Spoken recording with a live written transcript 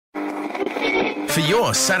For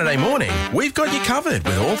your Saturday morning, we've got you covered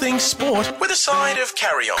with all things sport with a side of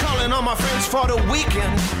carry-on. Calling on my friends for the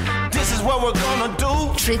weekend. This is what we're gonna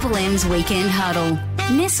do. Triple M's Weekend Huddle.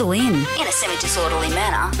 Nestle in a semi-disorderly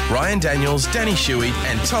manner. Ryan Daniels, Danny Shuey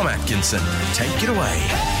and Tom Atkinson. Take it away.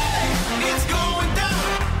 Hey, it's going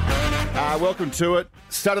down. Welcome to it.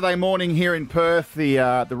 Saturday morning here in Perth.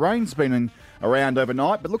 The rain's been around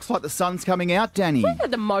overnight, but looks like the sun's coming out, Danny. We've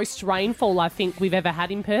had the most rainfall I think we've ever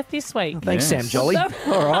had in Perth this week. Thanks, Yes. Sam Jolly.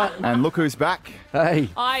 All right. And look who's back. Hey.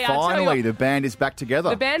 Finally, the band is back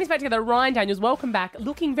together. The band is back together. Ryan Daniels, welcome back.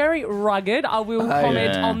 Looking very rugged. I will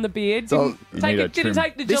comment yeah. on the beard. So, Did it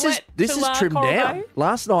take the This Gillette is to, trimmed Coral down. Bay?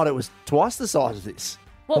 Last night it was twice the size of this.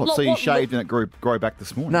 So you shaved and it grow back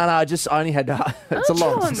this morning? No, I just only had it's a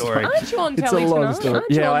long story. Aren't you on It's a telly long tonight? story. Aren't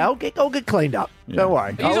you Yeah, on- I'll get cleaned up. Don't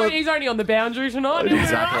worry. He's only on the boundary tonight.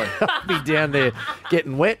 Exactly. I'll be down there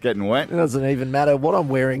getting wet. Getting wet. It doesn't even matter what I'm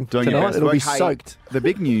wearing Doing your tonight. best It'll be work. Hey, soaked. The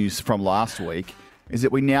big news from last week is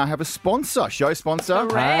that we now have a show sponsor.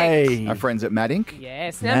 Correct. Hey. Our friends at Mad Inc.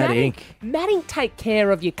 Yes. Now, Mad Mad Inc. Inc take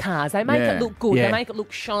care of your cars. They make Yeah. it look good. Yeah. They make it look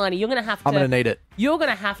shiny. You're going to have to... I'm going to need it. You're going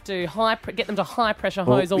to have to get them to high pressure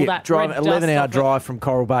hose all yeah, that drive red 11-hour dust off it. drive from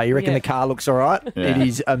Coral Bay. You reckon Yeah. the car looks all right? Yeah. It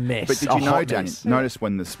is a mess. But did a you know, hot Danny, mess. notice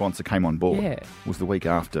when the sponsor came on board Yeah. was the week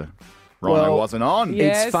after Rhino Well, wasn't on.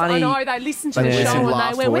 Yes, It's funny. I know. They listened to They the show listened and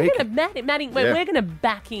last they went, week. we're going to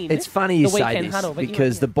back in. It's funny the you say weekend this huddle, but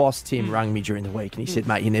because the boss, Tim, rung me during the week and he said,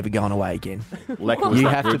 mate, you're never going away again. Lecker was You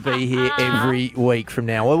that have to good. be here every week from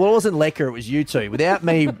now. Well, it wasn't Lecker, it was you two. Without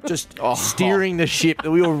me just steering the ship,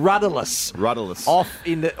 we were rudderless. Off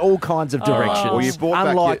in all kinds of directions. Well, you brought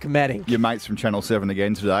Unlike back Madding. your mates from Channel 7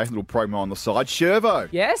 again today. Little promo on the side. Shirvo.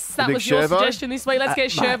 Yes, that big was your Shirvo? suggestion this week. Let's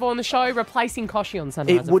get Shirvo on the show, replacing Koshi on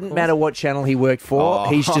Sunrise. It wouldn't matter what channel he worked for.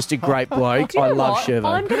 He's just a great bloke. Do you I know love what?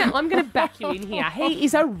 Shirvo. I'm gonna back you in here. He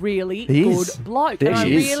is a really He good is. bloke. Yeah, and I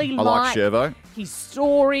he is. really I like Shirvo. his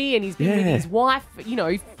story, and he's been with Yeah. his wife,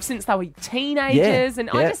 since they were teenagers. And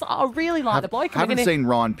Yeah. I really like the bloke. Haven't seen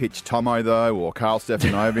Ryan pitch Tomo, though, or Carl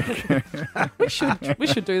Stefanovic. We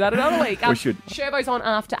should do that another week. We should. Shirvo's on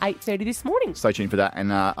after 8:30 this morning. Stay tuned for that.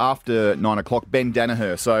 And after 9 o'clock, Ben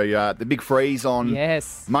Daniher. So the big freeze on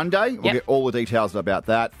Yes. Monday. We'll Yep. get all the details about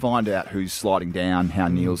that, find out who's sliding down, how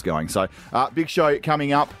Neil's going. So big show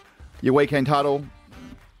coming up, your weekend huddle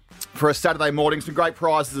for a Saturday morning. Some great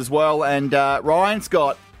prizes as well. And Ryan's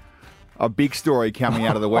got a big story coming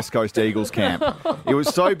out of the West Coast Eagles camp. It was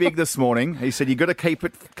so big this morning. He said, you've got to keep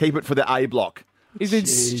it for the A block. He's been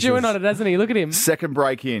stewing on it, hasn't he? Look at him. Second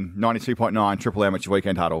break in, 92.9, Triple M, it's your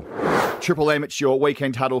weekend huddle. Triple M, it's your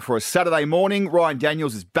weekend huddle for a Saturday morning. Ryan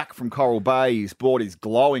Daniels is back from Coral Bay. He's brought his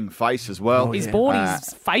glowing face as well. He's bought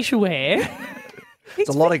his facial hair. It's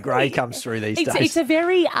a lot of grey comes through these days. It's a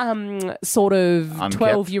very sort of Unkept.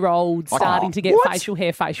 12-year-old starting to get What? facial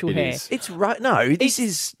hair. It is. It's right. No, this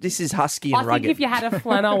is husky I and rugged. think if you had a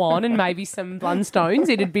flannel on and maybe some Blundstones,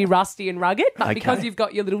 it'd be rusty and rugged. But Okay. because you've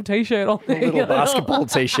got your little T-shirt on there, little basketball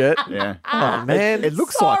t-shirt. Yeah. Oh man, It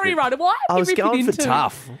looks like Sorry, it. Ryder. Why are I we was ripping going for into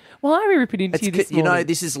tough. Why are we ripping into It's, you this you know, morning?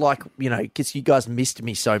 this is like, because you guys missed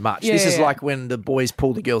me so much. This is Yeah. like when the boys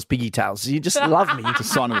pull the girls' piggy tails. You just love me. It's a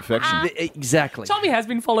sign of affection. Exactly. Tommy has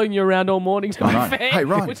been following you around all morning, to I be know. fair. Hey,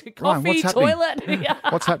 Ryan, With your Ryan, coffee, what's happening? toilet.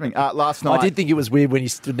 What's happening? Last night. I did think it was weird when you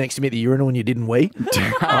stood next to me at the urinal and you didn't wee.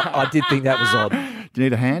 I did think that was odd. Do you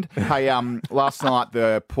need a hand? Hey, last night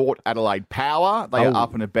the Port Adelaide Power, they are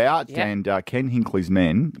up and about, Yep. and Ken Hinckley's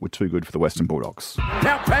men were too good for the Western Bulldogs.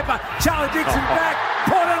 Now Pepper, Charlie Dixon back.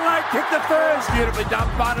 Port Adelaide kick the first. Beautifully done,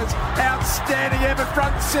 Butters. Outstanding effort,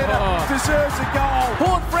 front centre. Deserves a goal.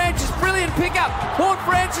 Horn Francis, brilliant pickup. Horn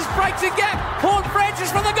Francis breaks a gap. Horn Francis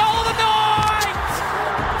from the goal of the night.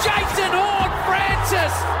 Jason Horn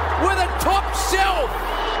Francis with a top shelf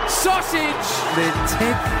sausage. Their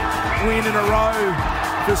 10th win in a row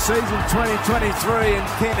for season 2023, and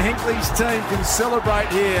Ken Hinckley's team can celebrate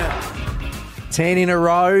here. 10 in a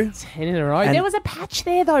row. 10 in a row. And- There was a patch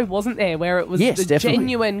there, though, wasn't there, where it was Yes, the definitely.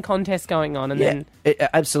 genuine contest going on, and then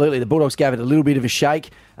Absolutely. The Bulldogs gave it a little bit of a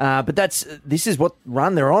shake, but this is what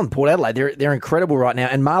run they're on. Port Adelaide, they're incredible right now,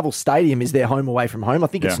 and Marvel Stadium is their home away from home. I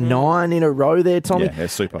think it's 9 in a row there, Tommy. Yeah, they're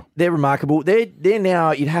super. They're remarkable. They're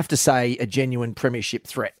now, you'd have to say, a genuine premiership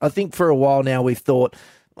threat. I think for a while now we've thought,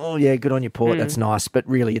 oh yeah, good on your Port, that's nice, but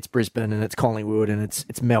really it's Brisbane and it's Collingwood and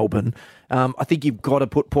it's Melbourne. I think you've got to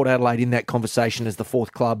put Port Adelaide in that conversation as the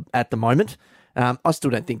fourth club at the moment. I still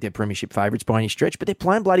don't think they're premiership favourites by any stretch, but they're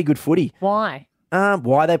playing bloody good footy. why?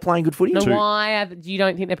 Why are they playing good footy? No, why you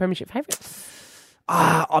don't think they're premiership favourites?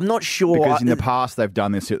 I'm not sure. Because in the past, they've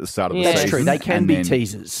done this at the start of the Yeah. season. That's true. They can and be then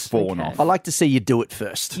teasers. fallen Okay. off. I like to see you do it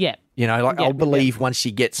first. Yeah. You know, like Yeah, I'll believe once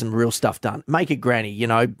you get some real stuff done. Make a granny,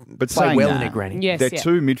 But play saying well that, in a granny. Yes, their yeah.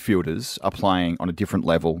 two midfielders are playing on a different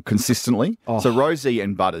level consistently. So Rosie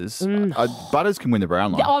and Butters. Butters can win the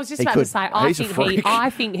Brownlow. Yeah, I was just He about could. to say, He's a freak. I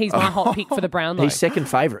think he's my hot pick for the Brownlow. He's second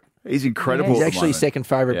favourite. He's incredible. He's at the actually moment. second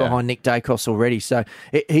favourite Yeah. behind Nick Dacos already. So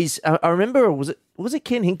he's. I remember, was it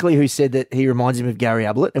Ken Hinkley who said that he reminds him of Gary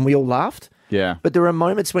Ablett, and we all laughed. Yeah. But there are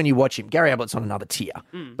moments when you watch him. Gary Ablett's on another tier,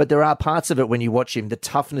 but there are parts of it when you watch him, the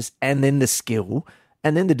toughness and then the skill.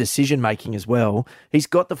 And then the decision making as well. He's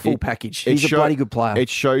got the full package. He's a bloody good player. It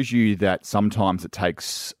shows you that sometimes it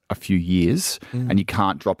takes a few years and you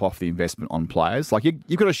can't drop off the investment on players. Like you've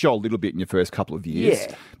got to show a little bit in your first couple of years.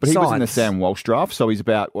 Yeah. But he was in the Signs. Sam Walsh draft, so he's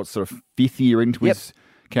about, sort of fifth year into his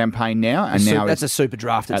campaign now. And now That's a he's super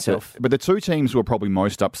draft at itself. but the two teams who are probably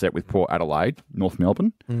most upset with Port Adelaide, North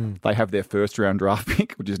Melbourne, they have their first round draft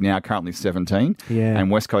pick, which is now currently 17. Yeah. And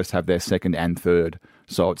West Coast have their second and third.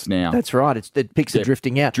 So it's now That's right. The picks are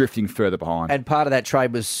drifting out. drifting further behind. And part of that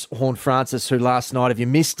trade was Horn Francis, who last night, if you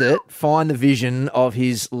missed it, find the vision of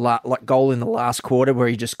his goal in the last quarter where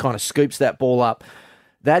he just kind of scoops that ball up.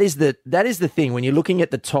 That is the thing when you're looking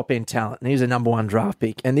at the top end talent. And he's a number one draft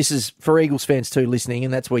pick, and this is for Eagles fans too listening,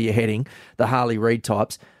 and that's where you're heading. The Harley Reid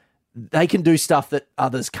types, they can do stuff that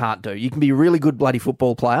others can't do. You can be a really good bloody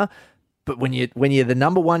football player, but when you're the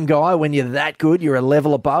number one guy, when you're that good, you're a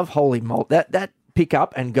level above. Holy moly, that pick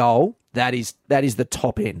up and goal. That is the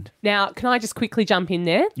top end. Now, can I just quickly jump in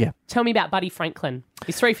there? Yeah. Tell me about Buddy Franklin.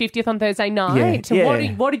 He's 350th on Thursday night.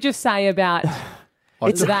 Yeah. What did you say about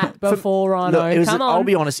that before, Rhino? Look, Come on. I'll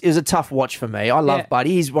be honest, it was a tough watch for me. I love Yeah.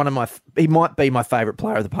 Buddy. He's he might be my favourite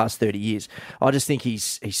player of the past 30 years. I just think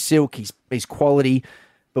he's silk, he's quality.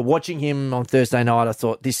 But watching him on Thursday night, I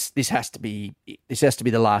thought this has to be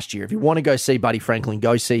the last year. If you want to go see Buddy Franklin,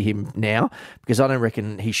 go see him now, because I don't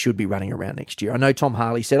reckon he should be running around next year. I know Tom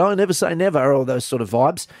Harley said, "Oh, never say never," all those sort of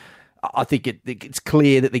vibes. I think it's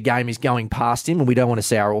clear that the game is going past him, and we don't want to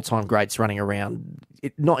see our all-time greats running around,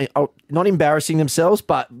 not embarrassing themselves,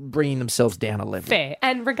 but bringing themselves down a level. Fair.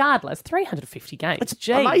 And regardless, 350 games. It's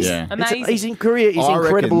Jeez. amazing. Yeah. Amazing. He's in career. He's I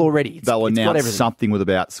incredible reckon already. They'll It's got announce everything. something with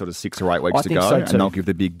about sort of 6 or 8 weeks I to think go, so too. and they'll give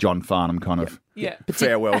the big John Farnham kind of Yeah.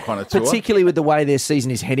 farewell kind of tour. Particularly with the way their season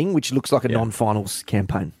is heading, which looks like a non-finals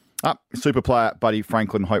campaign. Super player Buddy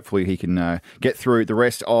Franklin. Hopefully he can get through the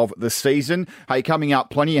rest of the season. Hey, coming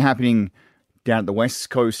up, plenty happening down at the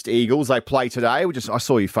West Coast Eagles. They play today. I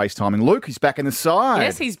saw you FaceTiming Luke. He's back in the side.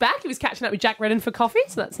 Yes, he's back. He was catching up with Jack Redden for coffee,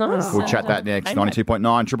 so that's nice. We'll chat that next. okay.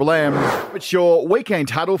 92.9 Triple M. It's your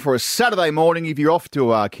weekend huddle for a Saturday morning. If you're off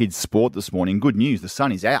to our kids' sport this morning, good news. The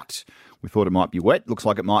sun is out. We thought it might be wet. Looks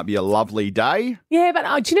like it might be a lovely day. Yeah,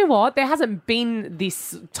 but do you know what? There hasn't been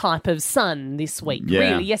this type of sun this week, Yeah.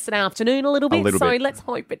 really. Yesterday afternoon a little bit, little so bit. let's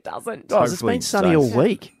hope it doesn't. Guys, it's Hopefully been it sunny stays. all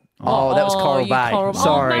week. Oh, that was Coral you Bay. Coral-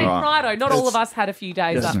 Sorry. Oh, mate, righto. Not all of us had a few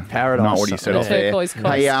days up. Paradise. Not what you said off there. Turquoise coast,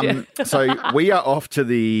 Hey, yeah. so we are off to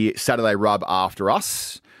the Saturday Rub after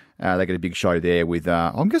us. They get a big show there with,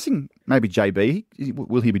 I'm guessing maybe JB.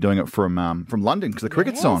 Will he be doing it from London because the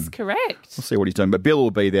cricket's on? Yes, correct. We'll see what he's doing. But Bill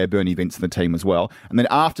will be there, Bernie Vince and the team as well. And then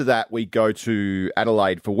after that, we go to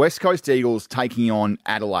Adelaide for West Coast Eagles taking on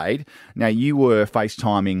Adelaide. Now, you were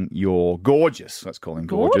FaceTiming your gorgeous, let's call him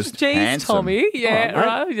gorgeous, Jeez, handsome. Tommy. Yeah, All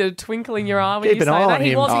right, right. You're twinkling your eye when Keep you an say eye that. on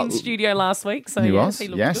He him. was in studio last week, so He yes, was, he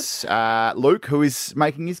looked yes. Luke, who is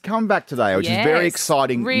making his comeback today, which is very Yes,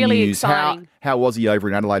 exciting really news. exciting. How was he over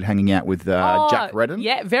in Adelaide hanging out with Jack Redden?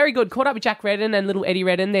 Yeah, very good. Caught up with Jack Redden and little Eddie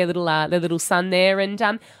Redden, their little son there. And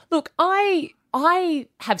look, I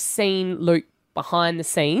have seen Luke behind the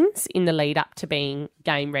scenes in the lead up to being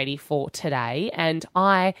game ready for today, and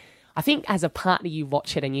I think as a partner you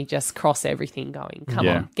watch it and you just cross everything going, come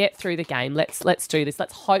Yeah. on, get through the game. Let's do this.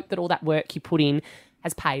 Let's hope that all that work you put in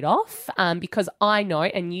has paid off, because I know,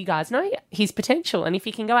 and you guys know, his potential. And if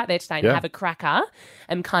he can go out there today and Yeah. have a cracker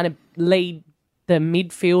and kind of lead the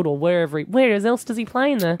midfield or where else does he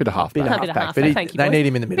play in the Bit of halfback. Bit of bit of halfback, halfback. but Thank you, they boys. need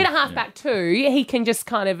him in the middle. Bit of halfback too. He can just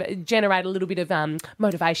kind of generate a little bit of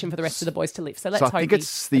motivation for the rest of the boys to lift. So let's So I hope think he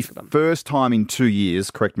it's the has good on. first time in 2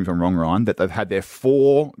 years, correct me if I'm wrong, Ryan, that they've had their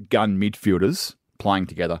 4 gun midfielders playing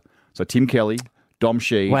together. So Tim Kelly, Dom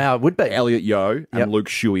Shee, Wow, it would be. Elliot Yeo, and Yep. Luke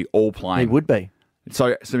Shuey all He playing. would be.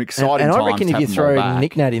 So some exciting And times. I reckon if you to have them throw all back.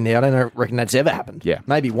 Nick Nat in there, I don't reckon that's ever happened. Yeah.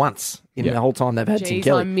 Maybe once in Yeah. the whole time they've had Tim Jeez,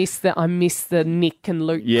 Kelly. I miss the Nick and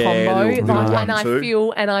Luke Yeah, combo. little Like, one, and I too. feel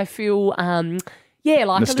like a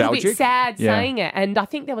little Nostalgic? bit sad Yeah. saying it. And I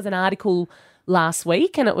think there was an article last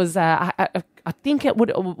week, and it was a I think it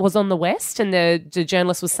was on the West, and the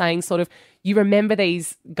journalist was saying sort of, you remember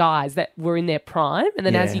these guys that were in their prime, and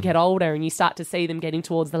then as you get older and you start to see them getting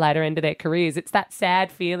towards the later end of their careers, it's that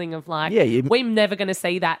sad feeling of like, we're never going to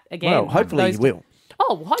see that again. Well, hopefully you will.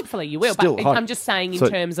 Oh, hopefully you will. Still but hope. I'm just saying in So,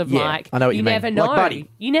 terms of I know what you mean. never know. Like Buddy.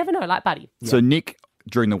 You never know, like Buddy. So Nick,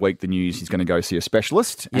 during the week, the news, he's going to go see a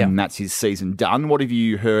specialist, and that's his season done. What have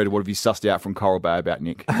you heard? What have you sussed out from Coral Bay about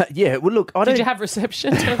Nick? Well, look, Did you have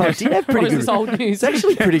reception? I did have pretty Or is good. this old news? It's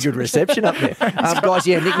actually pretty good reception up there, guys.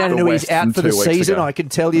 Nick Nananui is out for the 2 weeks season. ago. I can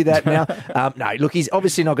tell you that now. No, look, he's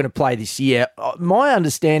obviously not going to play this year. My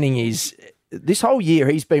understanding is this whole year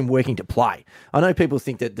he's been working to play. I know people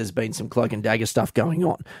think that there's been some cloak and dagger stuff going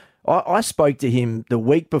on. I spoke to him the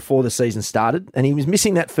week before the season started, and he was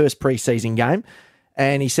missing that first pre-season game.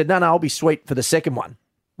 And he said, no, I'll be sweet for the second one.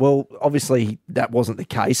 Well, obviously that wasn't the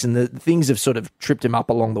case, and the things have sort of tripped him up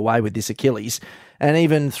along the way with this Achilles. And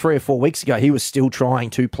even 3 or 4 weeks ago, he was still trying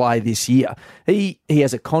to play this year. He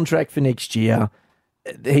has a contract for next year.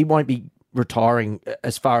 He won't be retiring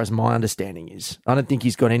as far as my understanding is. I don't think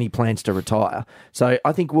he's got any plans to retire. So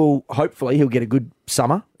I think hopefully he'll get a good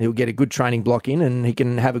summer. He'll get a good training block in, and he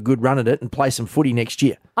can have a good run at it and play some footy next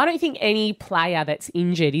year. I don't think any player that's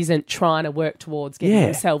injured isn't trying to work towards getting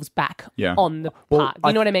themselves back on the park.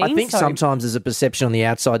 You know what I mean? I think sometimes there's a perception on the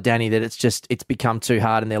outside, Danny, that it's become too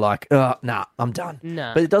hard and they're like, nah, I'm done.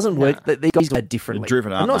 No. But it doesn't work. These guys are differently. They're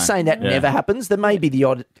driven, aren't I'm not they? saying that never happens. There may be the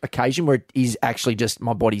odd occasion where it is actually just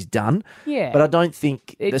my body's done. Yeah. But I don't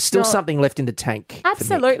think It's there's still not- something left in the tank. for Nick.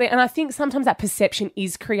 Absolutely. And I think sometimes that perception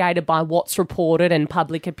is created by what's reported and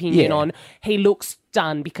public opinion on he looks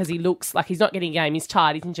done because he looks like he's not getting a game, he's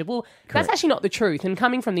tired, he's injured. Well, that's actually not the truth. And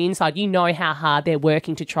coming from the inside, you know how hard they're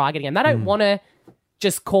working to try get a game. They don't want to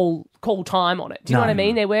just call time on it. Do you know what I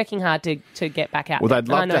mean? They're working hard to get back out. Well, there. they'd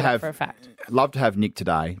love And I know to that have for a fact. love to have Nick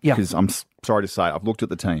today Yeah. because I'm sorry to say I've looked at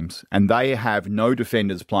the teams and they have no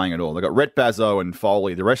defenders playing at all. They've got Rhett Bazzo and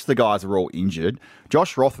Foley. The rest of the guys are all injured.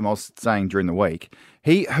 Josh Rotham, I was saying during the week,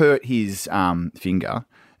 he hurt his finger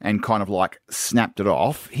and kind of like snapped it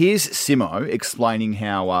off. Here's Simo explaining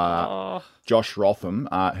how Josh Rotham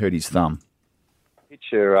hurt his thumb.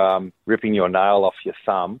 Picture ripping your nail off your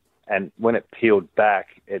thumb, and when it peeled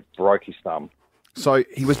back, it broke his thumb. So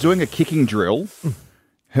he was doing a kicking drill,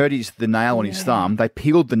 hurt the nail on his thumb. They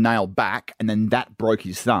peeled the nail back, and then that broke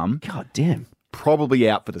his thumb. God damn. Probably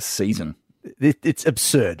out for the season. It's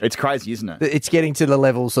absurd. It's crazy, isn't it? It's getting to the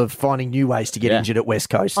levels of finding new ways to get injured at West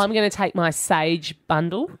Coast. I'm going to take my Sage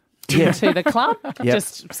bundle Yeah. to the club. Yep.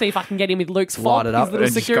 Just see if I can get him with Luke's Light fob, it up. his little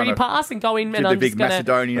And just security kinda pass, and go in. do And the I'm big just gonna,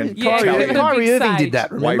 Macedonian Yeah, Kyrie- with a Kyrie big Irving Sage. did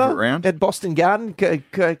that, remember? Wave it around. At Boston Garden,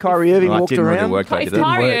 Kyrie Irving Oh, it walked didn't around. really work, though, If did it?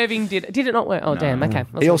 Kyrie work. Irving did it not work? Oh, damn. Okay.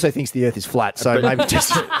 He also thinks the earth is flat, so maybe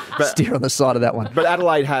just steer on the side of that one. But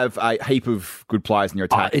Adelaide have a heap of good players in their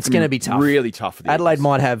attack. It's going to be tough. Really tough for the Adelaide Eagles.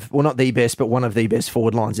 might have, well, not the best, but one of the best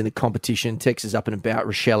forward lines in the competition. Texas up and about,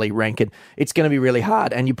 Rochelle, Rankin. It's going to be really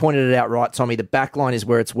hard. And you pointed it out right, Tommy. The back line is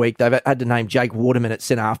where it's weak. They've had to name Jake Waterman at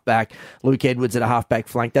centre half-back, Luke Edwards at a half-back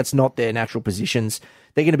flank. That's not their natural positions.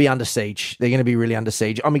 They're going to be under siege. They're going to be really under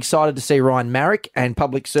siege. I'm excited to see Ryan Marrick, and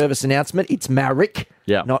public service announcement. It's Marrick,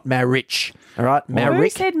 not Marich. All right, Who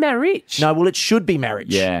Marrick. said Marich? No, well, it should be Marich.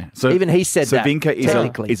 Yeah. So even he said so that. Vinka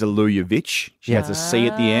technically. is a Lujovic. She has a C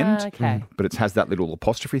at the end, okay. but it has that little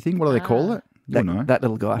apostrophe thing. What do they call it? You know. that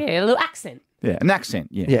little guy. Yeah, a little accent. Yeah, an accent.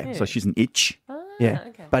 Yeah. Yeah. So she's an itch. Yeah,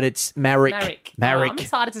 okay. but it's Marrick. Oh, I'm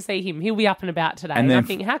excited to see him. He'll be up and about today. And And I then-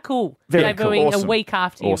 think, how cool. Very They're cool. doing Awesome. a week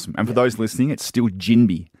after him. Awesome. And for those listening, it's still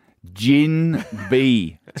Jinby.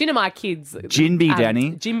 Jinby. Do you know my kids? Jinby,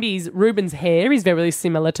 Danny. Jinby's, Ruben's hair is very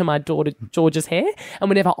similar to my daughter George's hair. And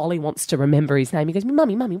whenever Ollie wants to remember his name, he goes,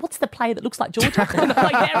 Mummy, what's the player that looks like George? And I'm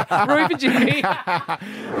like, yeah, Ruben Jinby.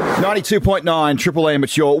 92.9 Triple M.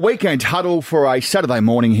 It's your weekend huddle for a Saturday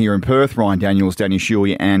morning here in Perth. Ryan Daniels, Danny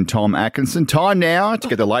Shuey and Tom Atkinson. Time now to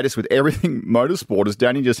get the latest with everything motorsport as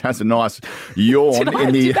Danny just has a nice yawn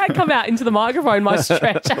Did that come out into the microphone, my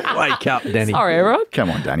stretch? Wake up, Danny. Sorry, everyone. Come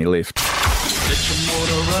on, Danny, lift.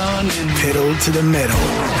 Pedal to the metal.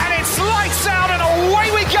 And it's lights out and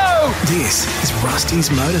away we go. This is Rusty's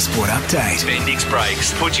Motorsport Update. Bendix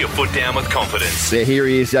Brakes. Put your foot down with confidence. There, here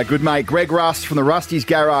he is, our good mate Greg Rust from the Rusty's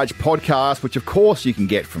Garage podcast, which of course you can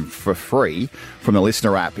get for free from the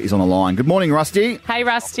Listener app, is on the line. Good morning, Rusty. Hey,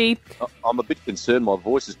 Rusty. I'm a bit concerned my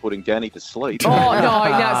voice is putting Danny to sleep. Oh, no. So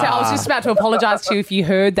I was just about to apologise to you if you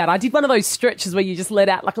heard that. I did one of those stretches where you just let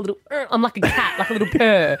out like a little, I'm like a cat, like a little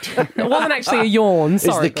purr. It wasn't actually a yawn,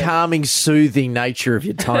 sorry. It's the calming, soothing nature of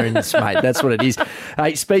your tones, mate. That's what it is.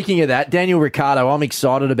 Hey, speaking of that, Daniel Ricciardo, I'm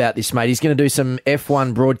excited about this, mate. He's going to do some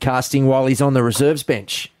F1 broadcasting while he's on the reserves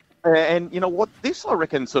bench. And you know what? This, I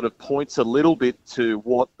reckon, sort of points a little bit to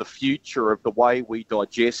what the future of the way we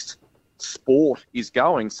digest sport is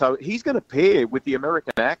going. So he's going to pair with the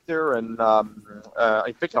American actor and,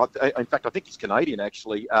 in fact, I think he's Canadian,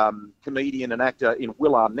 actually, comedian and actor in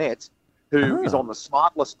Will Arnett, who is on the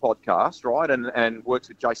Smartless podcast, right, and works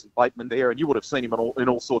with Jason Bateman there, and you would have seen him in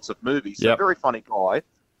all sorts of movies. So very funny guy.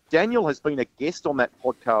 Daniel has been a guest on that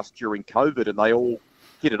podcast during COVID, and they all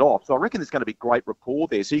hit it off. So I reckon there's going to be great rapport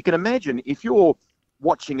there. So you can imagine if you're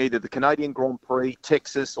watching either the Canadian Grand Prix,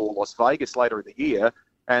 Texas, or Las Vegas later in the year,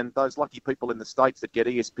 and those lucky people in the States that get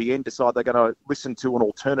ESPN decide they're going to listen to an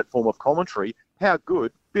alternate form of commentary, how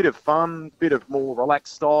good, bit of fun, bit of more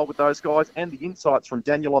relaxed style with those guys, and the insights from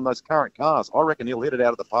Daniel on those current cars. I reckon he'll hit it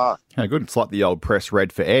out of the park. How good. It's like the old press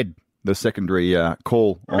read for Ed, the secondary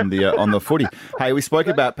call on the footy. Hey, we spoke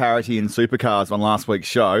about parity in supercars on last week's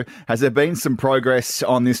show. Has there been some progress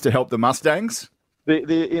on this to help the Mustangs? I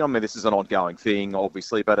mean, this is an ongoing thing,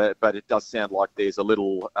 obviously, but it does sound like there's a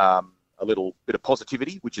little bit of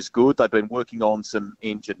positivity, which is good. They've been working on some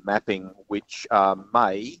engine mapping, which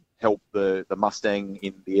may help the Mustang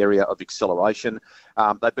in the area of acceleration.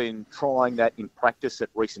 They've been trying that in practice at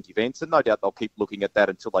recent events, and no doubt they'll keep looking at that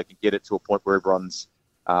until they can get it to a point where everyone's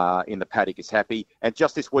in the paddock is happy. And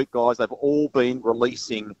just this week, guys, they've all been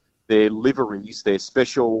releasing their liveries, their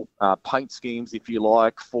special paint schemes, if you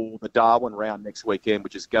like, for the Darwin round next weekend,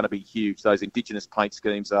 which is going to be huge. Those Indigenous paint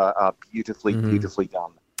schemes are beautifully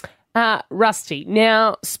done. Rusty,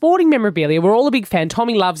 now, sporting memorabilia, we're all a big fan.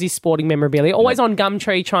 Tommy loves his sporting memorabilia, always on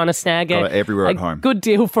Gumtree trying to snag everywhere at home. Good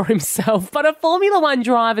deal for himself. But a Formula One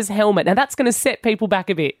driver's helmet, now that's going to set people back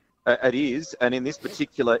a bit. It is, and in this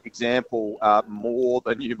particular example, more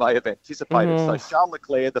than you may have anticipated. So Charles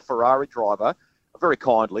Leclerc, the Ferrari driver, very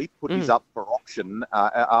kindly put his up for auction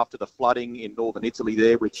after the flooding in northern Italy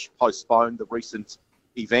there, which postponed the recent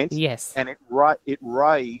event. Yes. And it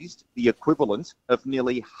raised the equivalent of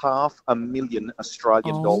nearly $500,000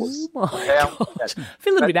 Australian dollars. Oh, my gosh. I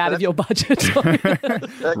feel a little bit out of your budget.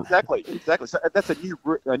 Exactly. So that's a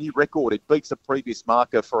new record. It beats the previous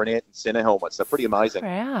marker for an Ayrton Senna helmet. So pretty amazing.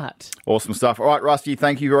 Right. Awesome stuff. All right, Rusty,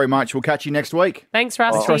 thank you very much. We'll catch you next week. Thanks,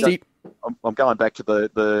 Rusty. I'm going back to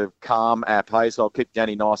the Calm app, hey, so I'll keep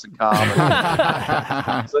Danny nice and calm.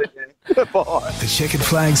 Bye. The checkered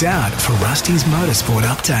flag's out for Rusty's Motorsport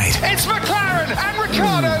Update. It's McLaren and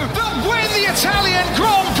Ricciardo that win the Italian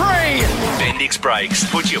Grand Prix. Bendix Brakes.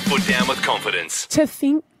 Put your foot down with confidence. To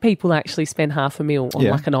think people actually spend $500,000 on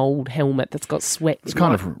like an old helmet that's got sweat. It's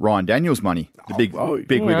kind of Ryan Daniels' money. The big wig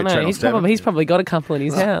at Channel 7. He's probably got a couple in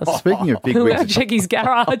his house. Speaking of big wigs, check his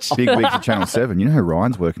garage. Big wigs at Channel 7. You know who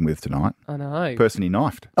Ryan's working with tonight? I know. Person he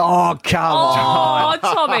knifed. Oh, come on.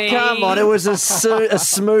 Oh, Tommy. Come on. It was a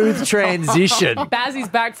smooth transition. Baz is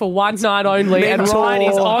back for one night only, and Ryan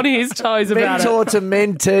is on his toes about it. Mentor to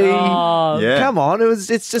mentee. Oh. Yeah. Come on. It's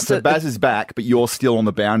just so Baz is back, but you're still on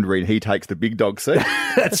the boundary and he takes the big dog seat.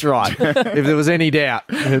 That's right. If there was any doubt.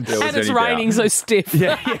 And it's raining so stiff.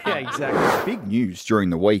 Yeah, exactly. Big news during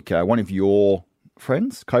the week. One of your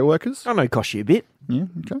friends, co-workers. I know Koshy a bit. Yeah,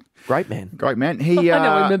 okay. Great man. He, I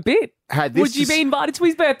know him a bit. Would you be invited to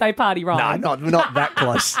his birthday party, Ryan? No, not that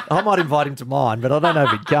close. I might invite him to mine, but I don't know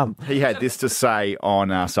if he'd come. He had this to say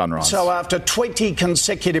on Sunrise. So after 20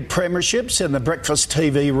 consecutive premierships in the breakfast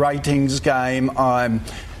TV ratings game, I'm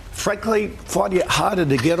frankly finding it harder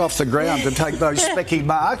to get off the ground to take those specky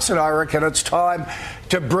marks, and I reckon it's time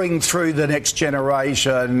to bring through the next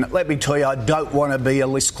generation. Let me tell you, I don't want to be a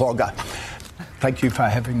list clogger. Thank you for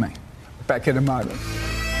having me. Back in a moment.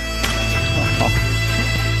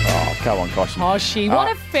 Oh, come on, Koshy.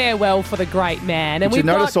 What a farewell for the great man. And did you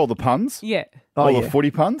notice all the puns? Yeah. All the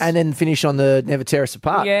footy puns? And then finish on the Never Tear Us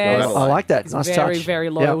Apart. Yes. I like that. He's nice very, touch. very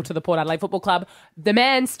loyal to the Port Adelaide Football Club. The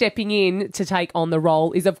man stepping in to take on the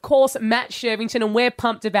role is, of course, Matt Shirvington, and we're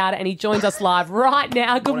pumped about it, and he joins us live right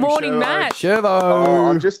now. Good morning, Matt.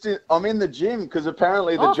 Shirvo. I'm in the gym because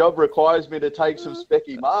apparently the job requires me to take some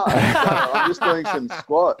specky marks. So I'm just doing some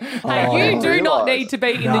squat. Hey, you do not need to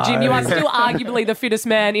be in the gym. You are still arguably the fittest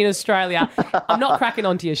man in Australia. I'm not cracking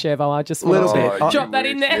onto you, Shirvo. I just want to drop that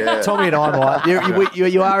in there. Yeah. Tommy and I might.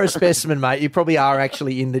 You are a specimen, mate. You probably are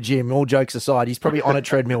actually in the gym. All jokes aside, he's probably on a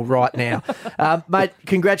treadmill right now. Mate,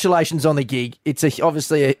 congratulations on the gig. It's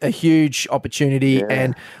obviously a huge opportunity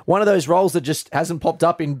and one of those roles that just hasn't popped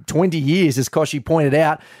up in 20 years, as Koshy pointed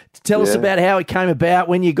out. Tell us about how it came about,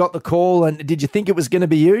 when you got the call, and did you think it was going to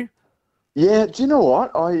be you? Yeah, do you know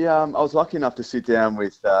what? I was lucky enough to sit down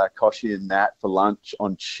with Koshy and Nat for lunch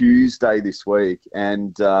on Tuesday this week,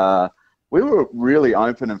 and we were really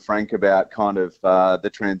open and frank about kind of the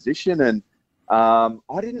transition, and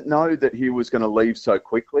I didn't know that he was going to leave so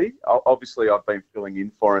quickly. Obviously, I've been filling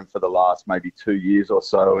in for him for the last maybe 2 years or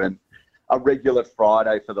so, and a regular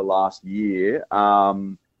Friday for the last year.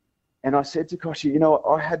 And I said to Koshi,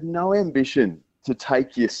 I had no ambition to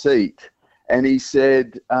take your seat. And he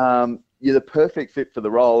said, you're the perfect fit for the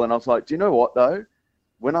role. And I was like, do you know what, though?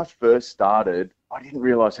 When I first started, I didn't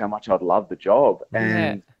realise how much I'd love the job.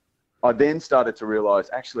 And I then started to realise,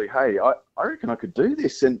 actually, hey, I reckon I could do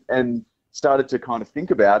this, and started to kind of think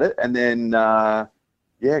about it. And then,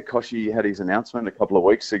 Koshi had his announcement a couple of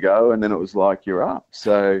weeks ago, and then it was like, you're up.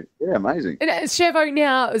 So, yeah, amazing. And Chevo,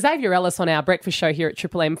 now, Xavier Ellis on our breakfast show here at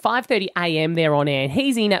Triple M, 5:30 a.m. they're on air.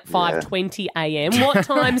 He's in at 5:20 a.m.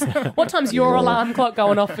 What time's your alarm clock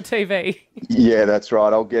going off for TV? Yeah, that's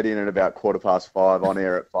right. I'll get in at about 5:15 on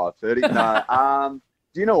air at 5:30. No,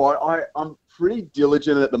 do you know what? I'm pretty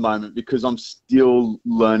diligent at the moment because I'm still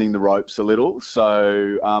learning the ropes a little.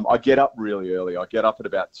 So I get up really early. I get up at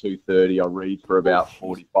about 2:30. I read for about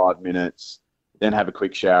 45 minutes, then have a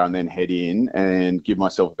quick shower and then head in and give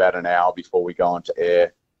myself about an hour before we go on to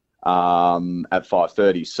air at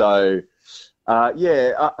 5:30. So,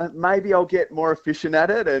 maybe I'll get more efficient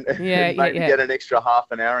at it and maybe get an extra half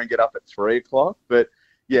an hour and get up at 3 o'clock. But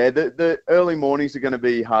yeah, the early mornings are going to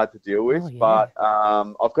be hard to deal with, but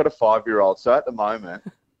I've got a 5-year-old. So at the moment,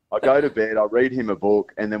 I go to bed, I read him a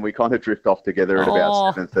book, and then we kind of drift off together at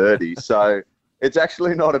about 7:30. So it's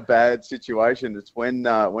actually not a bad situation. It's when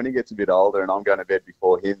he gets a bit older and I'm going to bed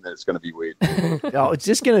before him that it's going to be weird. I was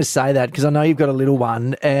just going to say that because I know you've got a little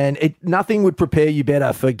one, and nothing would prepare you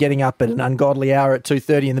better for getting up at an ungodly hour at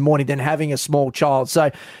 2:30 in the morning than having a small child. So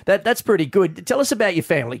that's pretty good. Tell us about your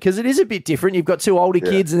family, because it is a bit different. You've got 2 older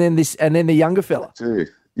kids and then the younger fella. I do.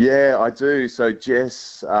 Yeah, I do. So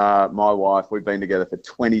Jess, my wife, we've been together for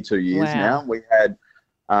 22 years now. We had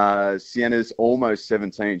Sienna's almost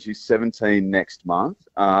 17. She's 17 next month.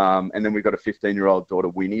 And then we've got a 15-year-old daughter,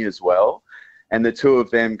 Winnie, as well. And the two of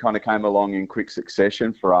them kind of came along in quick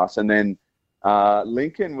succession for us. And then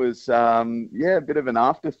Lincoln was, a bit of an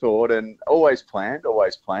afterthought and always planned.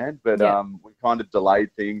 But we kind of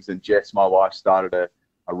delayed things, and Jess, my wife, started a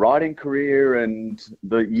writing career, and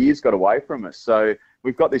the years got away from us. So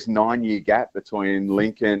we've got this 9-year gap between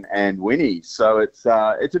Lincoln and Winnie. So it's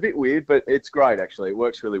a bit weird, but it's great, actually. It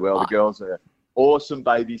works really well. The girls are awesome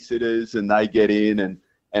babysitters, and they get in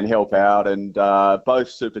and help out, and both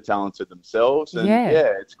super talented themselves. And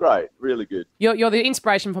it's great. Really good. You're the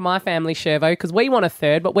inspiration for my family, Shervo, because we want a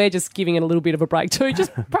third, but we're just giving it a little bit of a break too,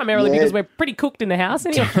 just primarily because we're pretty cooked in the house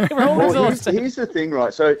anyway. We're all exhausted. Here's the thing,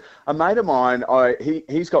 right? So a mate of mine,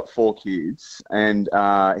 he's got 4 kids, and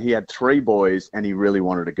he had 3 boys, and he really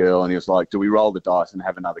wanted a girl, and he was like, do we roll the dice and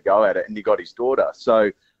have another go at it? And he got his daughter. So,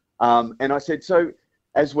 and I said,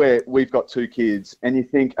 as we've got 2 kids, and you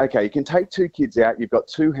think, okay, you can take 2 kids out, you've got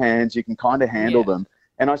 2 hands, you can kind of handle them.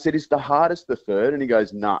 And I said, is the hardest the third? And he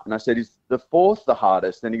goes, nah. And I said, is the fourth the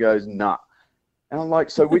hardest? And he goes, nah. And I'm like,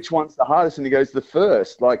 so which one's the hardest? And he goes, the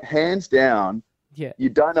first. Like, hands down, you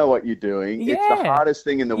don't know what you're doing. It's the hardest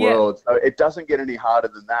thing in the world. So it doesn't get any harder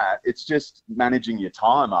than that. It's just managing your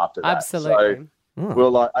time after that. Absolutely. So, we're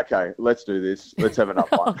like, okay, let's do this. Let's have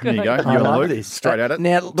another one. There you go. You're on the loop. Straight at it.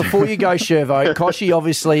 Now, before you go, Shervo, Koshi,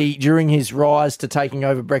 obviously, during his rise to taking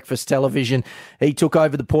over breakfast television, he took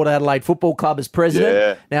over the Port Adelaide Football Club as president.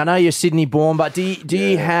 Yeah. Now, I know you're Sydney born, but do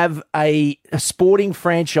you have a sporting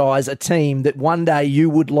franchise, a team that one day you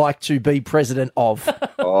would like to be president of?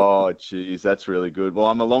 Oh, geez, that's really good. Well,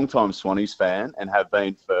 I'm a long-time Swannies fan and have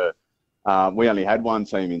been for... we only had one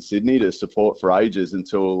team in Sydney to support for ages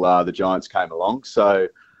until the Giants came along. So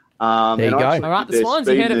there you go. All right, the Swans,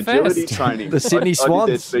 you heard it first. Training. The Sydney Swans.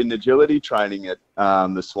 There's been agility training at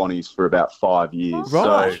the Swannies for about 5 years.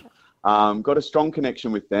 Right. So got a strong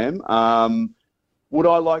connection with them. Would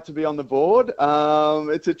I like to be on the board?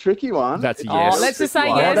 It's a tricky one. That's a yes. Let's just say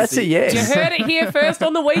yes. That's a yes. You heard it here first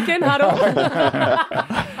on the Weekend Huddle.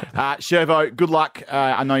 Shervo, good luck.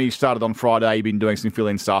 I know you started on Friday. You've been doing some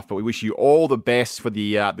fill-in stuff, but we wish you all the best for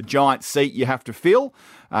the giant seat you have to fill,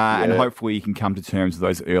 and hopefully you can come to terms with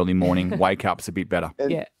those early morning wake-ups a bit better.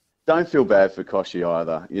 And don't feel bad for Koshi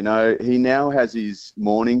either. You know, he now has his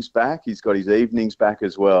mornings back. He's got his evenings back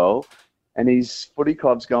as well. And his footy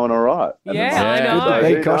club's going all right. I know.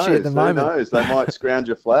 Hey, Koshi at the moment. Who knows? They might scrounge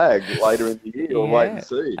a flag later in the year. We'll wait and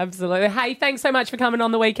see. Absolutely. Hey, thanks so much for coming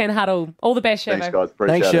on the Weekend Huddle. All the best, Shervo. Thanks, guys.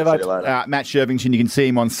 Appreciate it. See you later. Matt Shirvington, you can see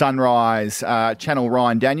him on Sunrise, Channel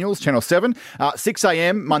Ryan Daniels, Channel 7. 6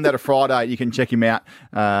 a.m, Monday to Friday. You can check him out.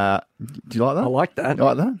 Do you like that? I like that. You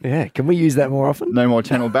like that? Yeah. Can we use that more often? No more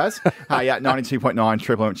Channel Baz. 92.9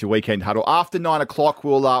 Triple M, your Weekend Huddle. After 9 o'clock,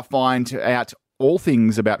 we'll find out all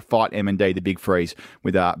things about Fight M&D, the Big Freeze,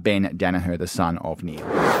 with Ben Daniher, the son of Neil.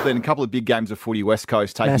 Then a couple of big games of footy, West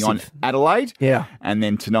Coast taking on Adelaide. Yeah. And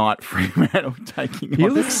then tonight, Fremantle taking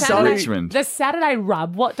on Richmond. The Saturday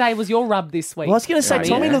rub. What day was your rub this week? Well, I was going to say,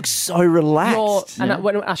 Tommy looks so relaxed.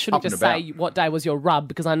 I shouldn't just say what day was your rub,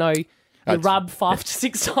 because I know you rub 5 to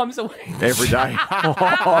 6 times a week. Every day.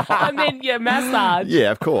 And then your massage. Yeah,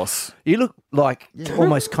 of course. You look like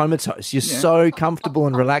almost comatose. You're so comfortable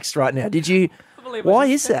and relaxed right now. Did you... Why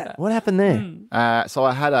is that? What happened there? So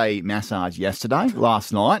I had a massage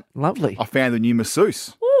last night. Lovely. I found the new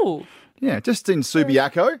masseuse. Ooh. Yeah, just in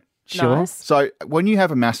Subiaco. Sure. Nice. So when you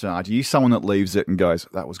have a massage, are you someone that leaves it and goes,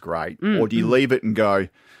 that was great? Or do you leave it and go,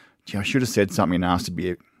 gee, I should have said something and asked to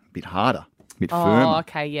be a bit harder, a bit firmer? Oh,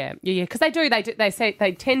 okay, yeah. Because they say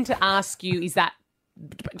they tend to ask you, is that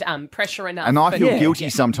pressure enough? And I feel guilty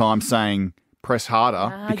sometimes saying, press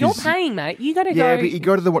harder. You're paying, mate. You got to go. Yeah, but you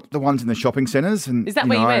go to the ones in the shopping centres. And is that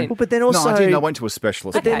where you went? Well, but then also... No, I didn't. I went to a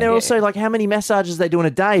specialist. But then they're also like, how many massages they do in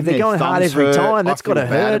a day? If they're going hard every time, that's got to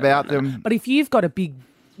hurt. About them. But if you've got a big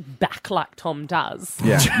back like Tom does...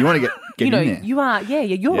 Yeah, you want to get in there. You are,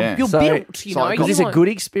 you're built, you know. Is this a good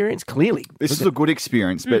experience? Clearly. This is a good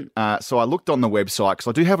experience, but so I looked on the website, because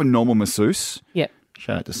I do have a normal masseuse. Yeah.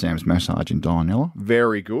 Shout out to Sam's Massage in Daniher.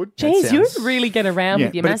 Very good. Jeez, you really get around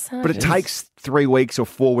with your massage. But it takes 3 weeks or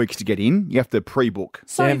 4 weeks to get in. You have to pre-book.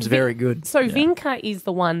 Sam's very good. So Vinka is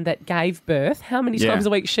the one that gave birth. How many times a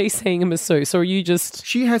week is she seeing a masseuse? Or are you just...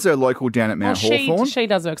 She has her local down at Mount Hawthorn. She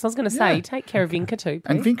does work. So I was going to say, take care of Vinka too, please.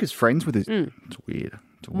 And Vinka's friends with it. It's weird.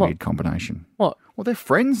 It's a weird combination. What? Well, they're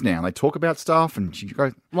friends now. They talk about stuff and she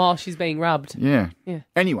goes... While she's being rubbed. Yeah.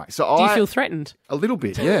 Anyway, so Do you feel threatened? A little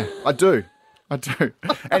bit, yeah. I do.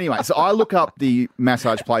 Anyway, so I look up the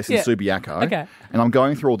massage place in Subiaco, and I'm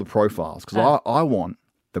going through all the profiles, because I want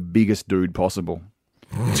the biggest dude possible.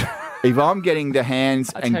 If I'm getting the hands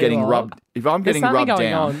and getting rubbed, if I'm getting rubbed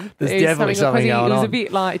down, there's definitely something going on. He was a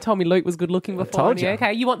bit like Tommy Luke was good looking before.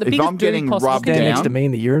 Okay, you want the biggest I'm getting dude possible. rubbed down, next to me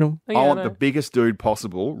in the urinal. I want the biggest dude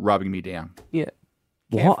possible rubbing me down. Yeah.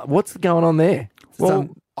 What's going on there? Well,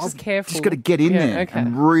 just careful. Just got to get in there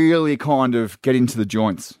and really kind of get into the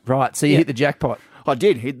joints. Right, so you hit the jackpot. I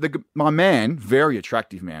did hit my man, very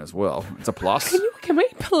attractive man as well. It's a plus. Can we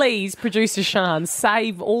please, producer Sean,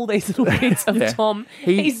 save all these little bits of Tom?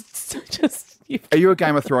 He's just... Are you a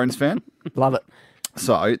Game of Thrones fan? Love it.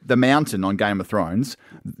 So, the mountain on Game of Thrones,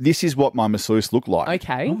 this is what my masseuse looked like.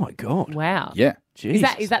 Okay. Oh, my God. Wow. Yeah.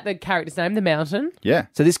 Jeez. Is that the character's name, the mountain? Yeah.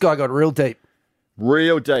 So this guy got real deep.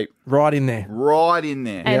 Real deep. Right in there. Right in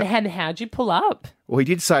there. And how'd you pull up? Well, he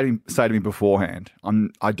did say to me beforehand,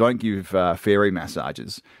 I don't give fairy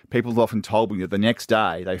massages. People have often told me that the next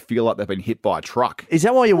day they feel like they've been hit by a truck. Is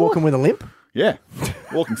that why you're walking with a limp? Yeah,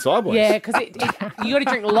 walking sideways. Yeah, because you got to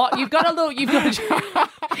drink a lot. You've got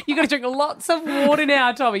to drink lots of water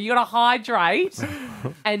now, Tommy. You got to hydrate,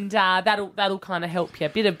 and that'll kind of help you. A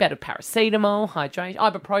bit of paracetamol, hydration,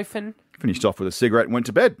 ibuprofen. Finished off with a cigarette and went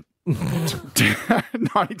to bed.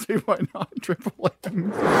 92.9 Triple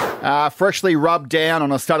M. Freshly rubbed down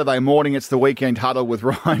on a Saturday morning. It's the weekend huddle with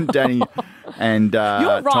Ryan, Danny, and You're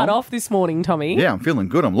right Tom. off this morning, Tommy. Yeah, I'm feeling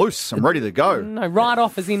good. I'm loose. I'm ready to go. No, right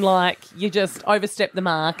off as in like you just overstepped the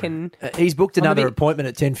mark and he's booked another appointment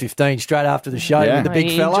at 10:15 straight after the show with the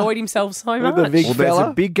big fella. He enjoyed himself so much. There's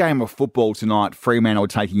a big game of football tonight. Fremantle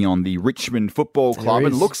taking on the Richmond Football Club.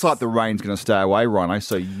 It looks like the rain's going to stay away, Rhino,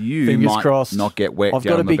 so you Fingers might crossed. not get wet I've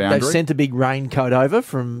down got on the boundary. They've sent a big raincoat over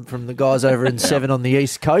from the guys over in 7 on the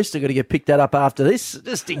East Coast. I've got to get picked that up after this,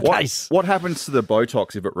 just in case. What happens to the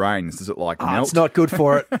Botox if it rains? Does it melt? It's not good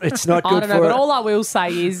for it. It's not good for it. I don't know, but all I will say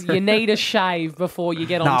is you need a shave before you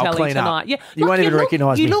get on telly tonight. Yeah, you won't even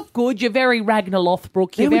recognise me. You look good. You're very Ragnar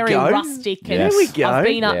Lothbrok. You're very rustic. And there we go. I've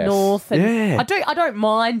been up north. And I don't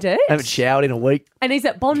mind it. I haven't showered in a week. And is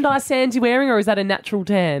it Bondi sands you're wearing or is that a natural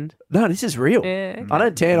tan? No, this is real. Yeah. I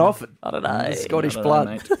don't tan off it. I don't know. Scottish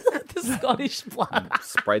blood. The Scottish blood.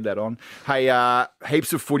 Sprayed that on. Hey,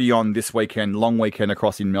 heaps of footy on this weekend, long weekend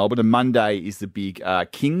across in Melbourne. And Monday is the big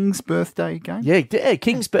King's birthday game. Yeah,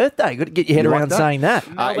 King's birthday. Got to get your head around saying that.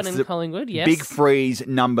 Melbourne and Collingwood, yes. Big Freeze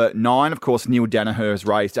number 9. Of course, Neil Daniher has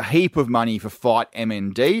raised a heap of money for Fight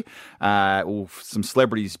MND. Some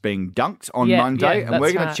celebrities being dunked on Monday. And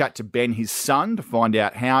we're going to chat to Ben, his son, to find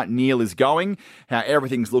out how Neil is going, how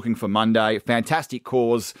everything's looking for Monday. Fantastic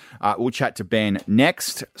cause. We'll chat to Ben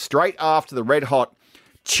next, straight after the Red Hot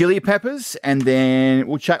Chili Peppers, and then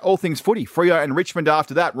we'll chat all things footy. Freo and Richmond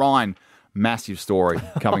after that. Ryan, massive story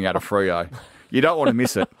coming out of Freo. You don't want to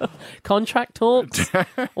miss it. Contract talks,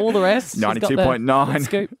 all the rest.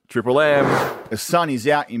 92.9 Triple M. The sun is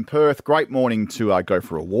out in Perth. Great morning to go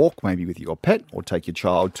for a walk, maybe with your pet, or take your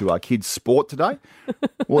child to kids' sport today.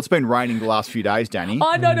 Well, it's been raining the last few days, Danny.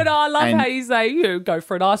 Oh, no. I love how you say go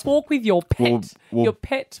for a nice walk with your pet. Your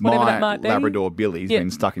pet, whatever that might be. My Labrador Billy's been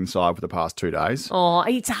stuck inside for the past 2 days. Oh,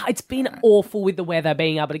 it's been awful with the weather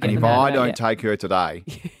being able to get And if I don't take her today,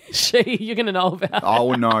 you're going to know about it. I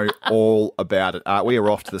will know all about it. We are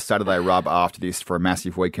off to the Saturday rub after this for a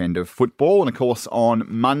massive weekend of football. And, of course, on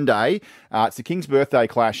Monday, it's the King's birthday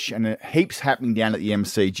clash and heaps happening down at the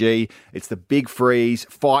MCG. It's the Big Freeze,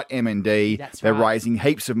 Fight M&D. They're raising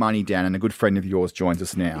heaps of money down, and a good friend of yours joins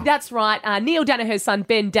us now. That's right. Neil Daniher's son,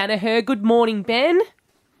 Ben Daniher. Good morning, Ben.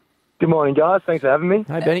 Good morning, guys. Thanks for having me.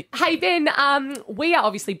 Hey, Benny. Hey, Ben, we are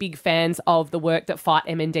obviously big fans of the work that Fight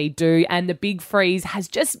M&D do, and the Big Freeze has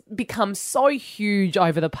just become so huge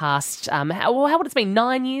over the past, how old it's been,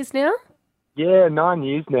 9 years now? Yeah, 9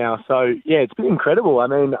 years now. So, yeah, it's been incredible. I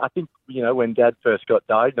mean, I think, when Dad first got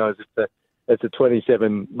diagnosed, it's a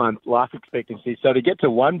 27-month life expectancy. So to get to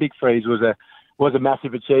one Big Freeze was a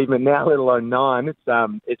massive achievement. Now, let alone 9,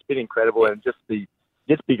 it's been incredible, and just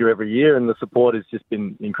gets bigger every year, and the support has just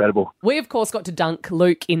been incredible. We, of course, got to dunk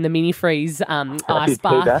Luke in the mini freeze ice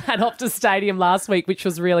bar at Optus Stadium last week, which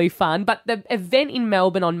was really fun. But the event in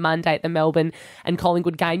Melbourne on Monday at the Melbourne and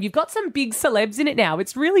Collingwood game, you've got some big celebs in it now.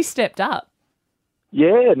 It's really stepped up.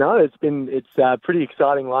 Yeah, no, it's a pretty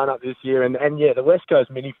exciting lineup this year, and yeah, the West Coast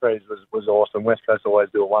mini freeze was awesome. West Coast always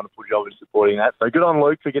do a wonderful job in supporting that, so good on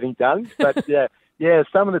Luke for getting done. But yeah,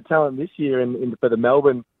 some of the talent this year for the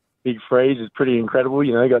Melbourne Big Freeze is pretty incredible.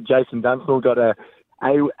 You got Jason Dunstall, got a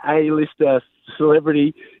A-lister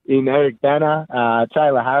celebrity in Eric Banner,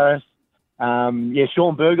 Taylor Harris.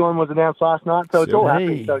 Sean Burgoyne was announced last night, so it's all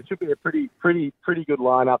happening. So it should be a pretty good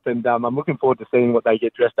lineup, and I'm looking forward to seeing what they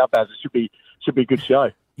get dressed up as. It should be a good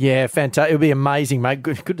show. Yeah, fantastic. It'll be amazing, mate.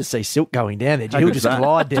 Good to see Silk going down there. He'll just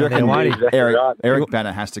glide down there, won't he? Eric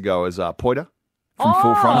Banner has to go as Poiter. From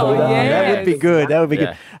full front. That would be good.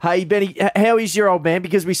 Good. Hey, Benny, how is your old man?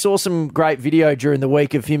 Because we saw some great video during the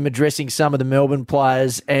week of him addressing some of the Melbourne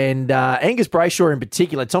players, and Angus Brayshaw in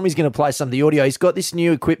particular. Tommy's going to play some of the audio. He's got this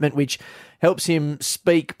new equipment which helps him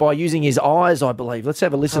speak by using his eyes, I believe. Let's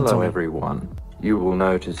have a listen to him. Hello, everyone. You will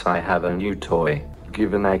notice I have a new toy.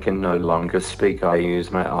 Given I can no longer speak, I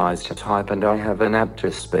use my eyes to type, and I have an app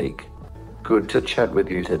to speak. Good to chat with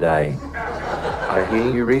you today. I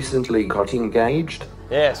hear you recently got engaged?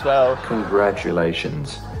 Yes, well...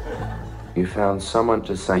 Congratulations. You found someone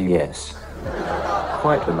to say yes.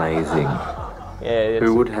 Quite amazing. Yeah,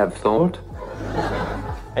 who would have thought?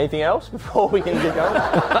 Anything else before we can get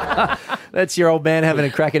going? That's your old man having a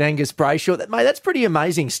crack at Angus Brayshaw. Mate, that's pretty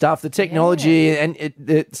amazing stuff. The technology and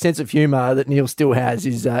the sense of humour that Neil still has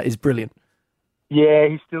is brilliant. Yeah,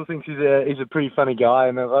 he still thinks he's a pretty funny guy,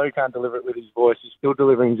 and although he can't deliver it with his voice, he's still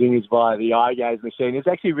delivering zingers via the eye gaze machine. It's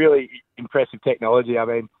actually really impressive technology. I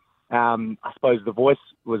mean, I suppose the voice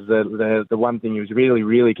was the one thing he was really,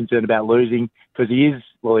 really concerned about losing, because he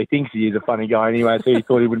thinks he is a funny guy anyway, so he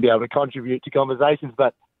thought he wouldn't be able to contribute to conversations,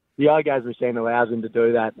 but the eye gaze machine allows him to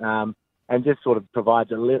do that, and just sort of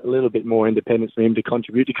provides a little bit more independence for him to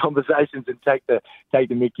contribute to conversations and take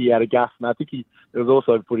the mickey out of Gus. And I think there was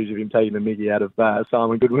also footage of him taking the mickey out of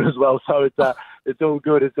Simon Goodwin as well. So it's all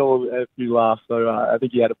good. It's all a few laughs. So I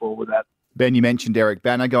think he had a ball with that. Ben, you mentioned Eric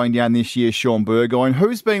Banner going down this year, Sean Burgoyne.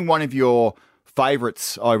 Who's been one of your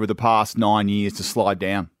favourites over the past 9 years to slide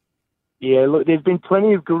down? Yeah, look, there's been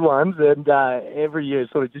plenty of good ones, and every year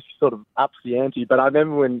it sort of ups the ante. But I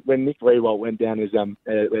remember when Nick Rewalt went down as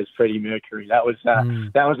Freddie Mercury. That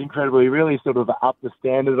was incredible. He really sort of upped the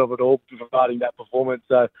standard of it all, providing that performance.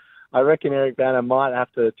 So I reckon Eric Banner might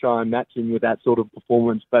have to try and match him with that sort of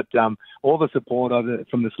performance. But all the support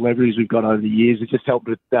from the celebrities we've got over the years has just helped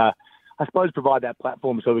with, I suppose, provide that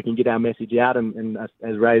platform so we can get our message out and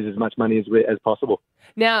raise as much money as possible.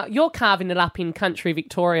 Now, you're carving it up in country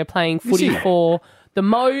Victoria, playing footy for the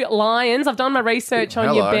Mo Lions. I've done my research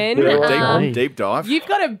on you, Ben. Deep dive. You've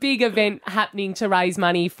got a big event happening to raise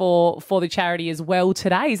money for the charity as well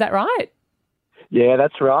today. Is that right? Yeah,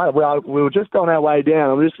 that's right. Well, we were just on our way down.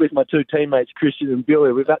 I'm just with my two teammates, Christian and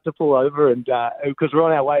Billy. We've had to pull over and because we're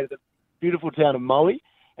on our way to the beautiful town of Moe,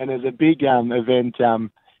 and there's a big event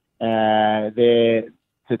there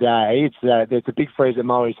today. There's a big freeze at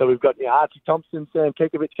Moe. So we've got Archie Thompson, Sam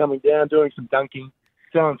Kekovich coming down, doing some dunking,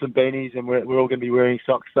 selling some beanies, and we're all going to be wearing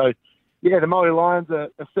socks. So, yeah, the Moe Lions are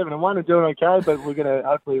 7-1 and doing okay, but we're going to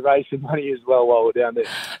hopefully raise some money as well while we're down there.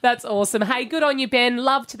 That's awesome. Hey, good on you, Ben.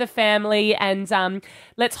 Love to the family, and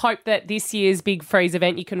let's hope that this year's big freeze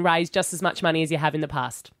event you can raise just as much money as you have in the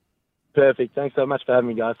past. Perfect. Thanks so much for having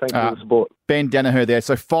me, guys. Thanks for the support. Ben Daniher there.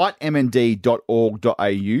 So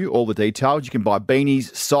fightmnd.org.au, all the details. You can buy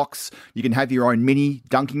beanies, socks. You can have your own mini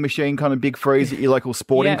dunking machine kind of big freeze at your local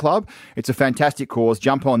sporting club. It's a fantastic cause.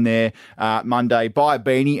 Jump on there Monday, buy a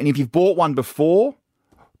beanie. And if you've bought one before,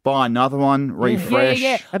 buy another one, refresh.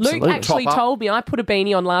 Yeah. Absolutely. Luke actually told me, I put a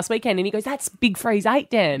beanie on last weekend and he goes, that's Big Freeze 8,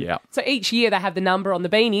 Dan. Yeah. So each year they have the number on the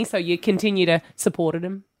beanie, so you continue to support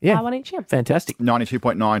them. Yeah. Buy one each year. Fantastic.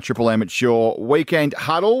 92.9 Triple M at your weekend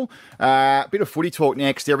huddle. Bit of footy talk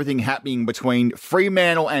next. Everything happening between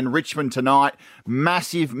Fremantle and Richmond tonight.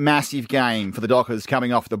 Massive, massive game for the Dockers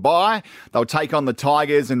coming off the bye. They'll take on the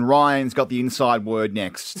Tigers, and Ryan's got the inside word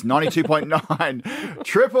next. 92.9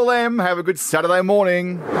 Triple M. Have a good Saturday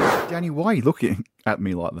morning. Danny, why are you looking at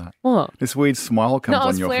me like that? What? This weird smile comes on your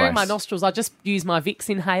face. I was flaring my nostrils. I just used my Vicks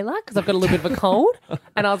inhaler because I've got a little bit of a cold,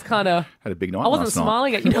 and I was kind of... Had a big night I wasn't last night.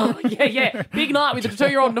 smiling at you. Yeah. Big night with a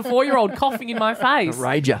 2-year-old and a 4-year-old coughing in my face. A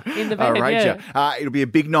rager. In the bed, yeah. It'll be a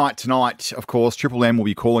big night tonight, of course. Triple M will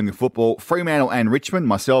be calling the football. Fremantle and Richmond.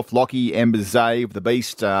 Myself, Lockie, Ember, Zave, the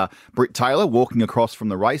Beast, Britt Taylor walking across from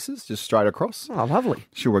the races, just straight across. Oh, lovely.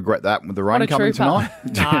 She'll regret that with the rain What a coming trooper.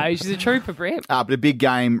 tonight. No, she's a trooper, Britt. But a big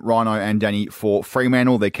game, Rhino and Danny, for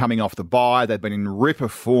Fremantle. They're coming off the bye. They've been in ripper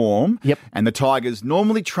form. Yep. And the Tigers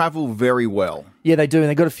normally travel very well. Yeah, they do. And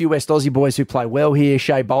they've got a few West Aussie boys who play well here.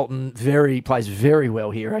 Shea Bolton plays very well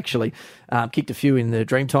here, actually. Kicked a few in the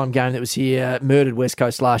Dreamtime game that was here. Murdered West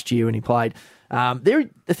Coast last year when he played. The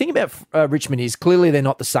thing about Richmond is clearly they're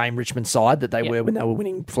not the same Richmond side that they were when they were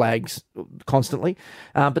winning flags constantly,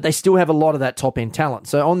 but they still have a lot of that top-end talent.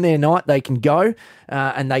 So on their night, they can go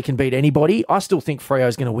and they can beat anybody. I still think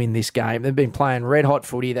Freo's going to win this game. They've been playing red-hot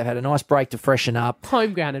footy. They've had a nice break to freshen up.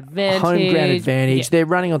 Home ground advantage. Yeah. They're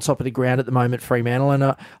running on top of the ground at the moment, Fremantle,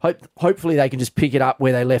 and hopefully they can just pick it up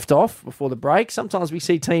where they left off before the break. Sometimes we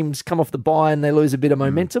see teams come off the bye and they lose a bit of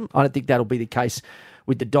momentum. I don't think that'll be the case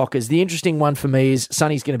with the Dockers. The interesting one for me is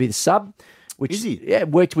Sonny's going to be the sub. Which, is he? Yeah,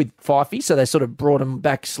 worked with Fifey, so they sort of brought him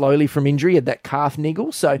back slowly from injury, had that calf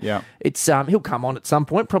niggle. So it's he'll come on at some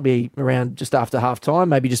point, probably around just after half time,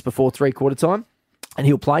 maybe just before 3/4 time, and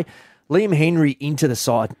he'll play. Liam Henry into the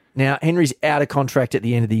side. Now, Henry's out of contract at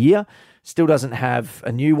the end of the year, still doesn't have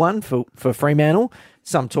a new one for Fremantle.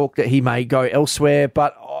 Some talk that he may go elsewhere,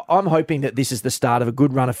 but I'm hoping that this is the start of a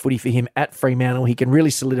good run of footy for him at Fremantle. He can really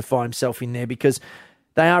solidify himself in there because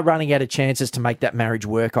they are running out of chances to make that marriage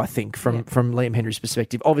work, I think, from Liam Henry's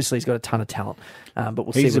perspective. Obviously, he's got a ton of talent, but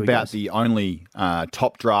we'll see. He's where about he goes. the only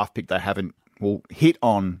top draft pick they haven't hit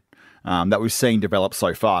on that we've seen develop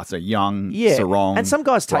so far. So young, Sarong, and some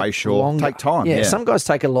guys take Brayshaw, longer. take time. Yeah, some guys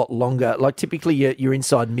take a lot longer. Like typically your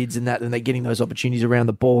inside mids and that, and they're getting those opportunities around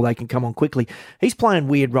the ball. They can come on quickly. He's playing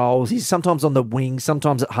weird roles. He's sometimes on the wing,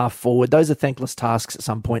 sometimes at half forward. Those are thankless tasks at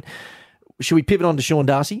some point. Should we pivot on to Sean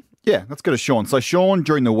Darcy? Yeah, let's go to Sean. So, Sean,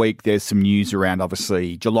 during the week, there's some news around,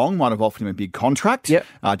 obviously, Geelong might have offered him a big contract. Yep.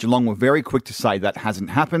 Geelong were very quick to say that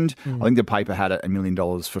hasn't happened. I think the paper had $1 million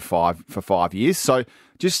for 5 years. So,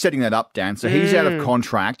 just setting that up, Dan. So, he's out of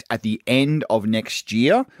contract at the end of next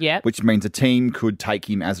year, which means a team could take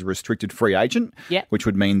him as a restricted free agent, which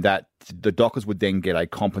would mean that the Dockers would then get a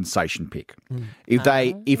compensation pick.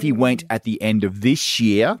 If he went at the end of this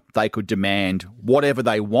year, they could demand whatever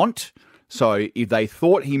they want. So if they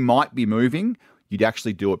thought he might be moving, you'd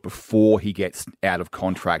actually do it before he gets out of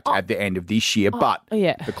contract at the end of this year. But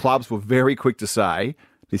the clubs were very quick to say,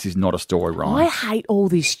 this is not a story, Ryan. I hate all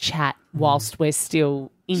this chat whilst we're still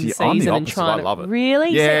in I'm the season and opposite. trying I love it.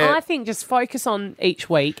 Really? Yeah. So I think just focus on each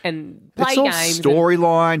week and play It's all games.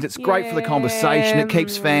 storylines. It's great for the conversation. It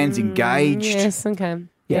keeps fans engaged. Yes, okay.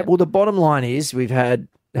 Yeah, well, the bottom line is we've heard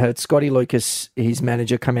Scotty Lucas, his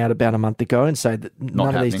manager, come out about a month ago and say that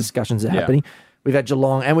none of these discussions are happening. We've had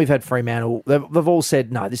Geelong and we've had Fremantle. They've all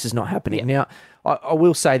said, no, this is not happening. Now, I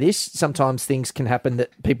will say this. Sometimes things can happen that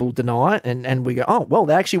people deny and we go, oh, well,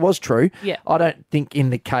 that actually was true. Yeah. I don't think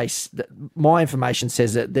in the case that my information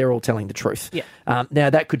says that they're all telling the truth. Yeah. Now,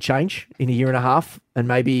 that could change in a year and a half and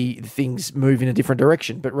maybe things move in a different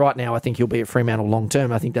direction. But right now, I think he'll be at Fremantle long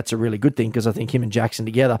term. I think that's a really good thing because I think him and Jackson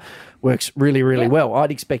together works really, really well. I'd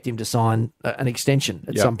expect him to sign an extension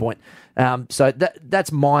at some point. So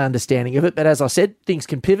that's my understanding of it. But as I said, things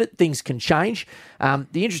can pivot, things can change. The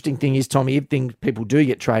interesting thing is, Tommy, if people do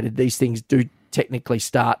get traded, these things do technically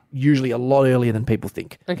start usually a lot earlier than people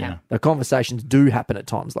think. Okay. Yeah. The conversations do happen at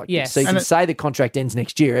times like this. So you can say the contract ends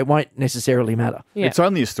next year. It won't necessarily matter. Yeah. It's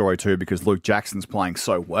only a story too because Luke Jackson's playing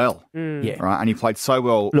so well. Yeah. Right. And he played so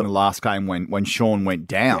well in the last game when Sean went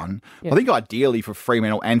down. Yeah. I think ideally for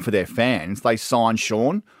Fremantle and for their fans, they signed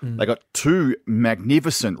Sean. They got two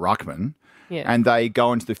magnificent ruckmen. and they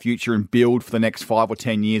go into the future and build for the next 5 or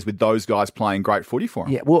 10 years with those guys playing great footy for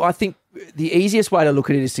them. Yeah, well, I think the easiest way to look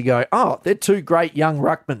at it is to go, they're two great young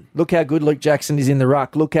ruckmen. Look how good Luke Jackson is in the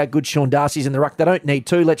ruck. Look how good Sean Darcy's in the ruck. They don't need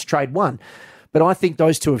two. Let's trade one. But I think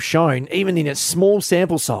those two have shown, even in a small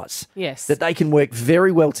sample size, that they can work very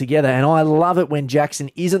well together. And I love it when Jackson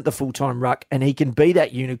isn't the full-time ruck and he can be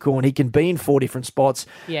that unicorn. He can be in 4 different spots,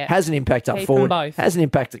 has an impact up forward, has an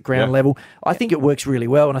impact at ground level. I think it works really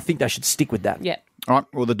well, and I think they should stick with that. Yeah. All right,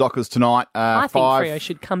 well, the Dockers tonight, I think 5... Freo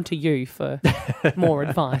should come to you for more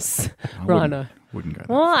advice. Rhino. Wouldn't go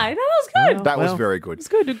there. Why? No, that was good. That was very good. It was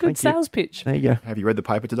good. A good sales pitch. There you go. Have you read the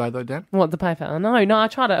paper today, though, Dan? What, the paper? Oh, no, I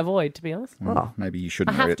try to avoid, to be honest. Well, maybe you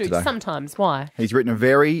shouldn't I have read it to today. sometimes. Why? He's written a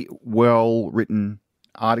very well-written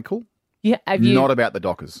article. Yeah, not about the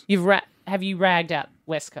Dockers. Have you ragged out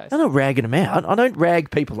West Coast? I'm not ragging them out. I don't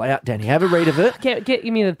rag people out, Danny. Have a read of it. Give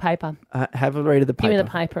me the paper. Have a read of the paper. Give me the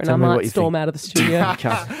paper, and Tell I me what might you storm think. out of the studio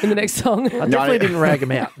in the next song. I definitely didn't rag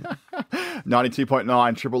them out.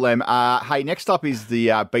 92.9 Triple M. Hey, next up is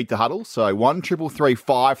the Beat the Huddle. So 1 333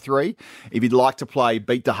 53. If you'd like to play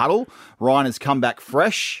Beat the Huddle, Ryan has come back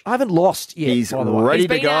fresh. I haven't lost yet. He's by the way. ready He's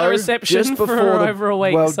been to go. out of reception for over a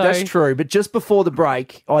week. Well, so. that's true. But just before the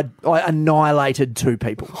break, I annihilated 2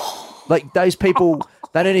 people. Like, those people,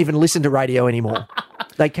 they don't even listen to radio anymore.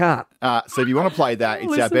 They can't. So if you want to play that,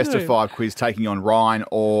 it's our best of 5 quiz taking on Ryan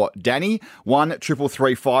or Danny. 1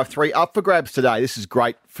 333 53 up for grabs today. This is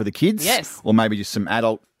great for the kids. Yes. Or maybe just some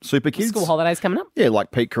adult super kids. School holidays coming up. Yeah, like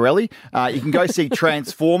Pete Corelli. You can go see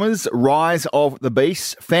Transformers Rise of the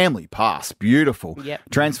Beast Family Pass. Beautiful. Yep.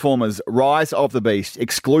 Transformers Rise of the Beast,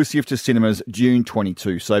 exclusive to cinemas June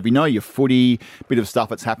 22. So if you know your footy, bit of stuff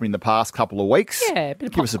that's happened in the past couple of weeks,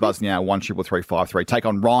 give us a buzz now, 1 333 53. Take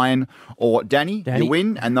on Ryan or Danny. You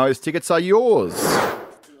win, and those tickets are yours.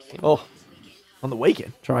 Oh, on the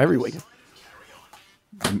weekend. Try every weekend.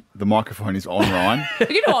 The microphone is on, Ryan.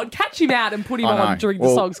 You know what? Catch him out and put him on during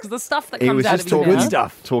the songs, because the stuff that comes out of his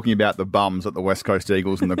mouth. Talking about the bums at the West Coast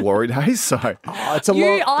Eagles in the glory days. So it's a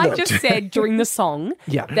lot. I just said during the song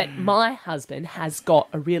that my husband has got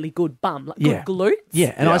a really good bum, like good glutes.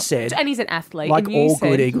 Yeah, and I said, and he's an athlete, like and you all said,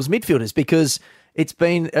 good Eagles midfielders, because it's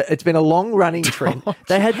been a long running trend.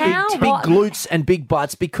 They had big glutes and big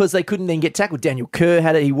butts because they couldn't then get tackled. Daniel Kerr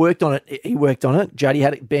had it. He worked on it. Juddy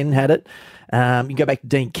had it. Ben had it. You can go back to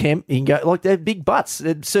Dean Kemp. You can go, like, they're big butts.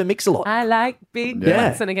 Sir Mix-a-Lot. I like big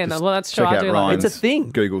butts. And again, well, that's true. I do like it's a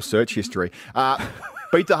thing. Google search history.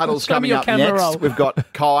 Beat the Huddle's Show me coming your up camera next. roll. We've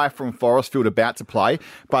got Kai from Forestfield about to play,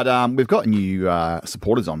 but we've got new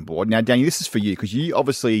supporters on board. Now, Danny, this is for you, because you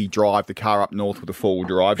obviously drive the car up north with a four-wheel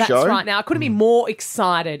drive show. That's right. Now, I couldn't be more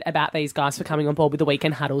excited about these guys for coming on board with the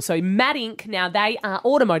Weekend Huddle. So, Matt Inc., now they are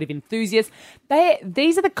automotive enthusiasts.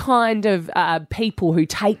 These are the kind of people who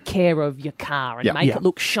take care of your car and make it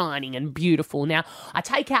look shining and beautiful. Now, I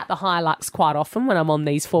take out the Hilux quite often when I'm on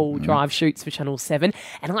these four-wheel drive shoots for Channel 7,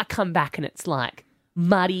 and I come back and it's like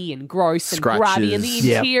muddy and gross and grubby, and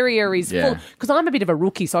the interior is full. Because I'm a bit of a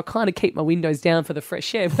rookie, so I kind of keep my windows down for the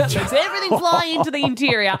fresh air. That lets everything fly into the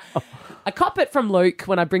interior. I cop it from Luke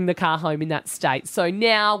when I bring the car home in that state. So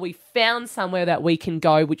now we found somewhere that we can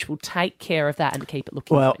go which will take care of that and keep it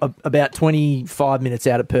looking Well, about 25 minutes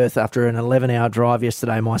out of Perth after an 11-hour drive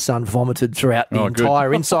yesterday, my son vomited throughout the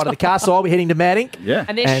entire inside of the car. So I'll be heading to Madding. Yeah.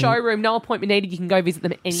 And their showroom, no appointment needed. You can go visit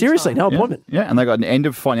them anytime. Seriously, no appointment. Yeah, and they got an end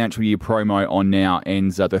of financial year promo on now,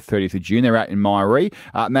 ends the 30th of June. They're out in Myrie.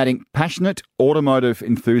 Madding, passionate automotive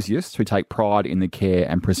enthusiasts who take pride in the care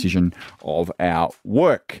and precision of our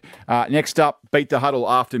work. Next up, Beat the Huddle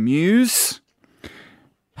after Muse.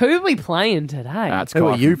 Who are we playing today? It's Kai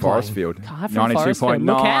from Forestfield. Kai from Forestfield.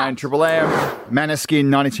 Look 92.9 out. Triple M. Maniskin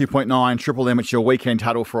 92.9 Triple M. It's your weekend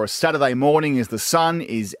huddle for a Saturday morning as the sun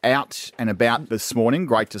is out and about this morning.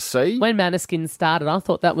 Great to see. When Maniskin started, I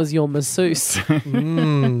thought that was your masseuse.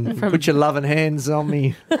 Put your loving hands on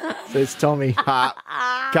me, says Tommy.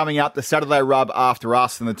 Coming up, the Saturday Rub after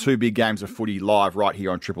us and the two big games of footy live right here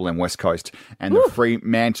on Triple M West Coast and the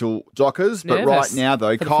Fremantle Dockers. But right now,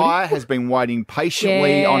 though, Kai has been waiting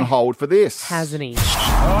patiently on hold for this. Hasn't he?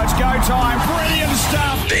 Oh, it's go time. Brilliant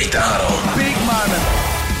stuff. Beat the Huddle. Big moment.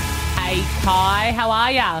 Hey, Kai, how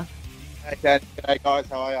are ya? Hey, Dad. G'day, guys.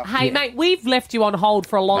 How are you? Hey, mate, we've left you on hold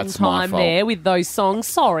for a long That's my time fault. there with those songs.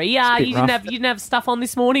 Sorry, you didn't have stuff on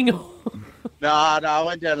this morning. No, I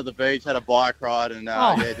went down to the beach, had a bike ride, and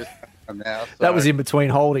just now. So. That was in between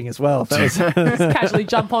holding as well. That was... Just casually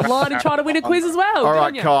jump online and try to win a quiz as well. All Good right,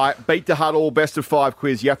 on you. Kai, beat the huddle, best of 5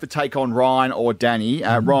 quiz. You have to take on Ryan or Danny.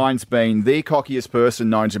 Ryan's been the cockiest person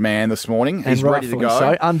known to man this morning. He's and ready to rightfully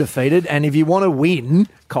go. So, undefeated. And if you want to win,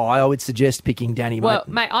 Kai, I would suggest picking Danny, mate. Well,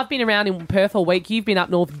 mate, I've been around in Perth all week. You've been up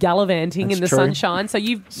north gallivanting That's in the true. sunshine, so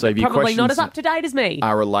you've So if your probably not questions as up to date as me.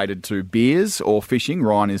 Are related to beers or fishing,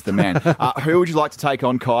 Ryan is the man. Who would you like to take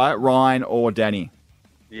on, Kai, Ryan or Danny?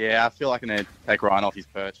 Yeah, I feel like I'm going to take Ryan off his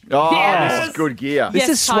perch. Oh, Yes! this is good gear. This Yes,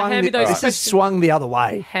 has Kai, swung. hand me those This has questions. swung the other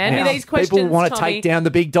way. Hand me Now, these questions, People want to Tommy. take down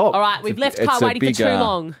the big dog. All right, we've left Kai It's a waiting big, for too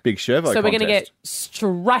long. Big Shirvo So we're going to get contest.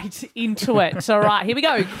 straight into it. All right, here we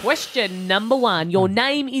go. Question number 1. Your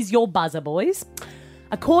name is your buzzer, boys.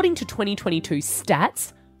 According to 2022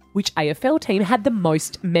 stats, which AFL team had the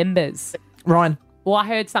most members? Ryan. Well, I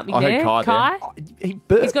heard something I heard there. Kai there. He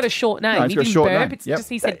burped. He's got a short name. No, he's He got a didn't short burp. name. It's Yep. just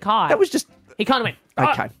he said Kai. That was just... He kind of went,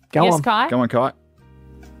 Okay, go yes, on. Kai? Go on, Kai.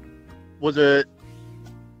 Was it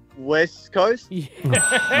West Coast? Yes,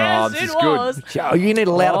 Oh, this it is good. was. Joe, you need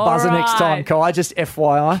a louder All buzzer next time, right. Kai. Just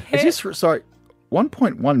FYI. Is this, sorry,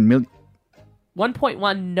 1.1 million?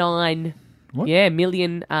 1.19 What?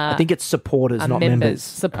 million. I think it's supporters, not members.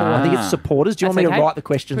 Supporters. I think it's supporters. Do you That's want me okay. to write the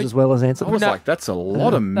questions as well as answer I them? was like, that's a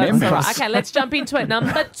lot of That's members. all right. Okay, let's jump into it.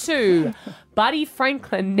 Number 2. Buddy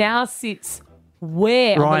Franklin now sits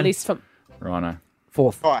where on the Ryan. list from... Rhino.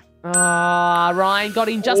 4th. Kai. Ryan got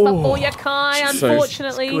in just before you, Kai,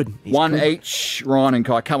 unfortunately. Good. He's One good. each, Ryan and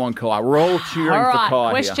Kai. Come on, Kai. We're all cheering All for right, Kai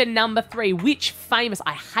question number 3. Which famous,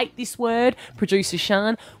 I hate this word, producer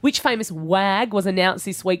Sean, which famous wag was announced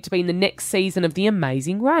this week to be in the next season of The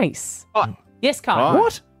Amazing Race? Kai. Yes, Kai. Kai.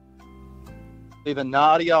 What? Either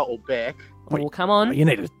Nadia or Beck. Oh, come on. You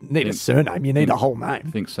need a surname. You need a whole I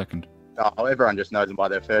name. think second. Oh, everyone just knows them by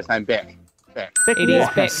their first name, Beck. Beck. It is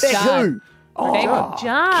Beck Beck Judd. who? Oh, Beck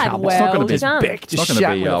Judd. come on. Well It's not gonna be done. Beck. It's not Just gonna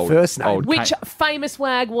shout be with a old- first name. old- Which famous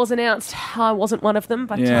wag was announced? I wasn't one of them,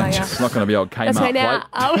 but Yeah, I, it's not going to be old that's okay Kmart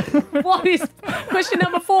now. plate. What is question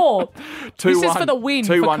number 4? This is for the win 2-1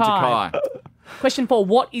 for to Kai. Kai. Question 4.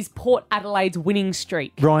 What is Port Adelaide's winning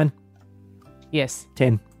streak? Ryan. Yes.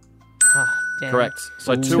 10. Damn. Correct.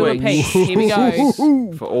 So 2 2 apiece. Here we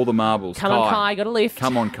go. for all the marbles. Come on, Kai. Got a lift.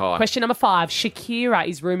 Come on, Kai. Question number 5. Shakira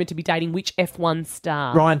is rumoured to be dating which F1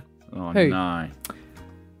 star? Ryan. Oh, Who? no.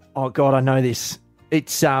 Oh, God, I know this.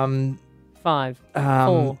 It's 5,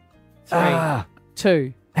 4, 3,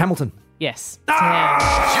 2. Hamilton. Yes.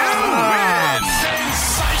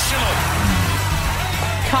 Sensational.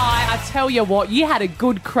 Kai, I tell you what, you had a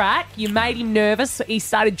good crack. You made him nervous. He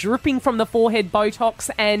started dripping from the forehead Botox,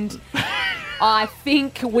 and I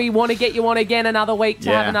think we want to get you on again another week to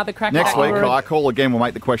have another crack Next at that. week, Kai, call again. We'll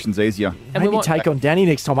make the questions easier. And we Maybe want- take on Danny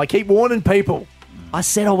next time. I keep warning people. I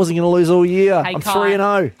said I wasn't going to lose all year. Hey, I'm Kai,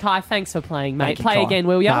 3-0. Kai, thanks for playing, mate. Thank you, Play Kai. again,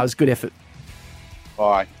 will you? No, it was a good effort.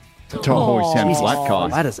 Bye. Oh, he sounds Jesus, flat, Kai.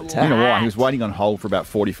 that is a You know why? He was waiting on hold for about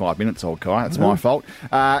 45 minutes, old Kai. That's my fault.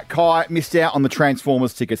 Kai missed out on the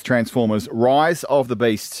Transformers tickets. Transformers Rise of the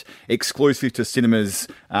Beast, exclusive to cinemas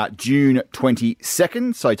June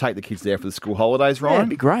 22nd. So take the kids there for the school holidays, Ryan. it'd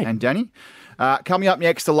be great. And Danny. Coming up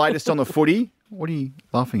next, the latest on the footy. What are you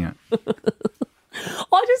laughing at?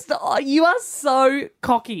 You are so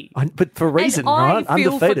cocky. But for a reason, and right? I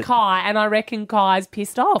feel Undefeated. for Kai, and I reckon Kai's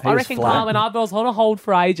pissed off. He I was reckon flat. Kai went, I was on a hold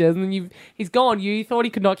for ages, and then he's gone. You thought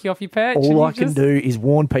he could knock you off your perch. and All you I can just- do is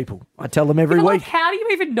warn people. I tell them every But, like, week. how do you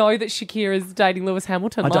even know that Shakira's dating Lewis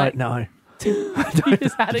Hamilton? I Like, don't know. you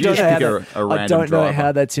just had I it. don't know how pick that- a I random don't know driver.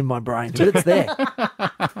 how that's in my brain, but it's there.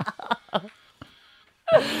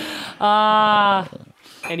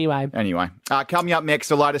 Anyway. Coming up next,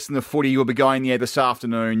 the latest in the footy. We'll be going there this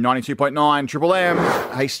afternoon. 92.9 Triple M.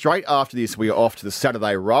 Hey, straight after this, we are off to the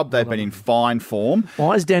Saturday rub. They've been in fine form.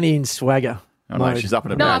 Why is Danny in swagger? I know, mode? she's up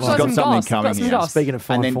and No, about. I've She's got got some something goss. I've coming got some here. goss. Speaking of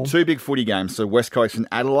fine And then form. 2 big footy games. So West Coast and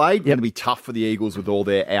Adelaide. Going to be tough for the Eagles with all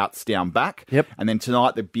their outs down back. Yep. And then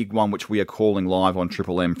tonight, the big one, which we are calling live on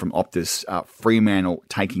Triple M from Optus, Fremantle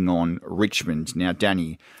taking on Richmond. Now,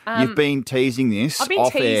 Danny, you've been teasing this I've been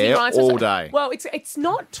off teasing air Ryan, all day. Well, it's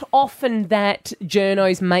not often that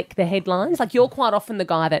journos make the headlines. Like, you're quite often the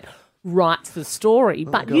guy that writes the story,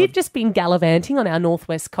 but you've just been gallivanting on our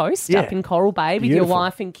northwest coast up in Coral Bay with your Beautiful.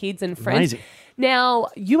 wife and kids and friends. Amazing. Now,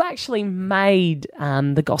 you actually made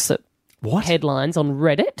the gossip headlines on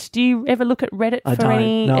Reddit. Do you ever look at Reddit I for don't.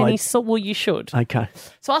 any No, I- sort? Well, you should. Okay.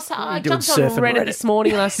 So I doing jumped on surfing Reddit, Reddit. this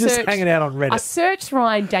morning and I Just searched. hanging out on Reddit. I searched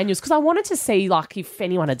Ryan Daniels because I wanted to see like if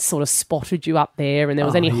anyone had sort of spotted you up there and there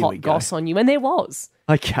was Oh, any here we hot go. goss on you, and there was.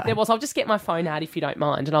 Okay. There was. I'll just get my phone out if you don't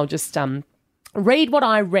mind, and I'll just read what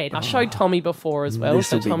I read. I showed Tommy before as well.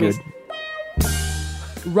 This will be Tommy's good.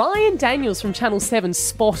 Ryan Daniels from Channel 7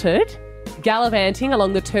 spotted gallivanting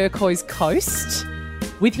along the turquoise coast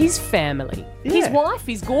with his family. Yeah. His wife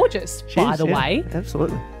is gorgeous, by the way.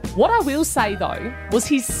 Absolutely. What I will say, though, was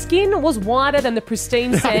his skin was whiter than the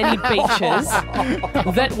pristine sandy beaches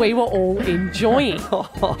that we were all enjoying.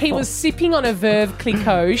 He was sipping on a Veuve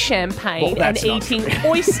Clicquot champagne and eating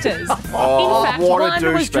oysters. In fact,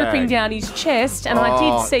 one was dripping down his chest, and I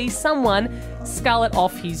did see someone scull it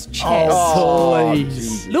off his chest.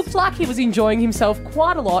 Please. Looked like he was enjoying himself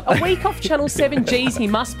quite a lot. A week off Channel 7, geez, he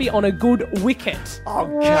must be on a good wicket. Oh,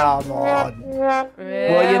 come on.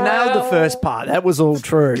 Well, you nailed the first part. That was all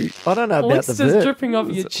true. I don't know about Oysters the verb. dripping off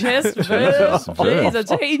your chest, Veuve. Jeez, I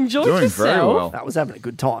tell you, enjoyed Doing yourself. very well. That was having a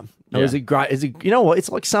good time. It Yeah. was a great. You know what? It's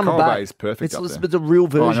like Summer Coral Bay. Bay is perfect up there. It's a real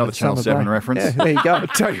version another of Channel Summer 7 Bay. reference. Yeah, there you go.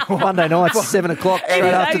 Tell you what. Monday nights, 7 o'clock, straight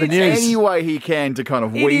after the news. Any way he can to kind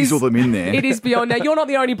of It weasel is- them in there. It is beyond. Now, you're not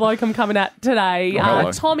the only bloke I'm coming at today. Oh,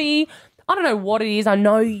 hello. Tommy, I don't know what it is. I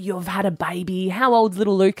know you've had a baby. How old's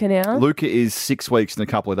little Luca now? Luca is 6 weeks and a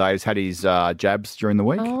couple of days. Had his jabs during the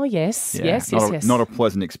week. Oh, yes. Yeah, Yes, not yes, a, yes. Not a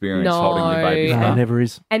pleasant experience No. holding your baby. No, it never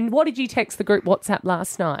is. And what did you text the group WhatsApp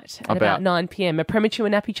last night at about 9 p.m? A premature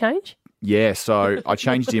nappy change? Yeah, so I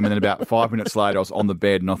changed him, and then about 5 minutes later, I was on the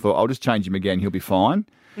bed, and I thought, I'll just change him again. He'll be fine.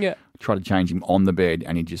 Yeah. Tried to change him on the bed,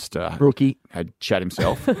 and he just Rookie. had shat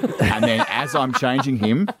himself. And then as I'm changing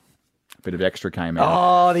him, a bit of extra came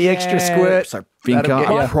out. Oh, the extra squirt. So, Finker, That'll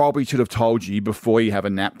get I you. probably should have told you before you have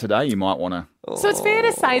a nap today. You might want to So it's fair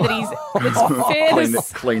to say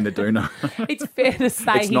that clean the doona. it's fair to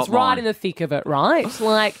say It's he's not right mine. in the thick of it, right?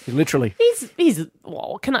 Like Literally. he's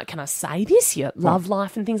well, can I say this? Your love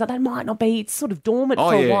life and things like that might not be. It's sort of dormant Oh,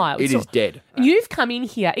 for a yeah, while. it is dead. You've come in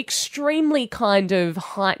here extremely kind of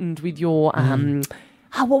heightened with your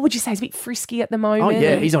what would you say? He's a bit frisky at the moment. Oh,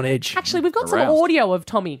 yeah, he's on edge. Actually, we've got some Aroused. audio of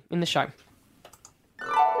Tommy in the show.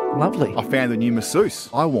 Lovely. I found the new masseuse.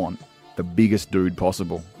 I want the biggest dude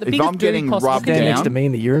possible. The If biggest I'm dude getting possible. rubbed Stand down, next to me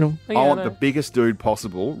in the urinal. I want the biggest dude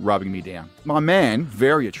possible rubbing me down. My man,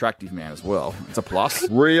 very attractive man as well. It's a plus.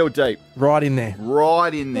 Real deep. Right in there.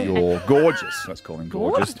 Right in there. You're gorgeous. Let's call him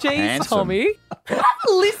gorgeous. Jeez, Handsome. Tommy.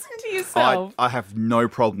 Listen to yourself. I have no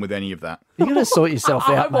problem with any of that. You're going to sort yourself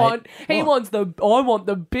out, mate. I want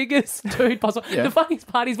the biggest dude possible. Yeah. The funniest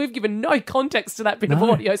part is we've given no context to that bit of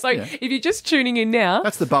audio. So if you're just tuning in now,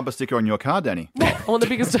 That's the bumper sticker on your car, Danny. I want the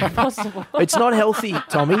biggest dude possible. It's not healthy,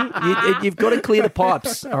 Tommy. You've got to clear the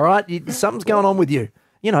pipes, all right? Something's going on with you.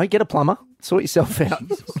 You know, get a plumber. Sort yourself out.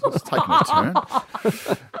 It's taking a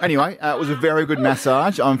turn. Anyway, it was a very good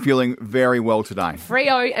massage. I'm feeling very well today.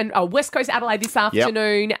 Freo and West Coast Adelaide this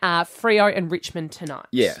afternoon. Freo and Richmond tonight.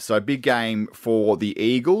 Yeah, so big game for the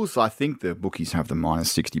Eagles. I think the bookies have the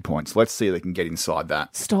minus 60 points. Let's see if they can get inside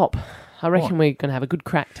that. Stop. I reckon we're going to have a good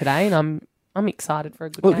crack today, and I'm excited for a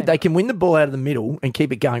good Look, game. if they can win the ball out of the middle and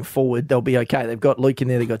keep it going forward, they'll be okay. They've got Luke in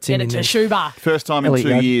there, they've got Tim Get in it there. to Schuber. First time in There you 2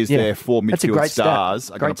 go. years, Yeah. their four That's a midfield great stat. stars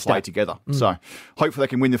are going Great to play stat. together. So hopefully they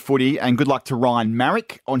can win the footy, and good luck to Ryan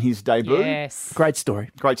Marrick on his debut. Yes. Great story.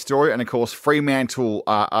 Great story. And of course, Fremantle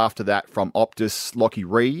after that from Optus, Lockie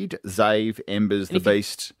Reed, Zave, Embers, the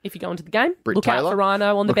Beast. If you go into the game, Britt look Taylor. out for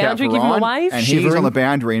Rhino on the Look out boundary. for Give him a Ryan. wave. And he's on the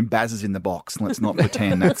boundary and Baz is in the box. Let's not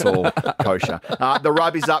pretend that's all kosher. The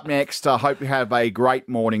rub is up next. I hope you have a great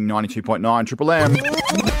morning, 92.9 Triple M.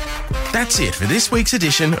 That's it for this week's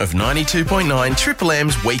edition of 92.9 Triple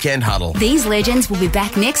M's Weekend Huddle. These legends will be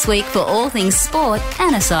back next week for all things sport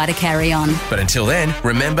and a side of carry on. But until then,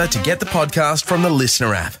 remember to get the podcast from the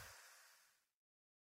Listener app.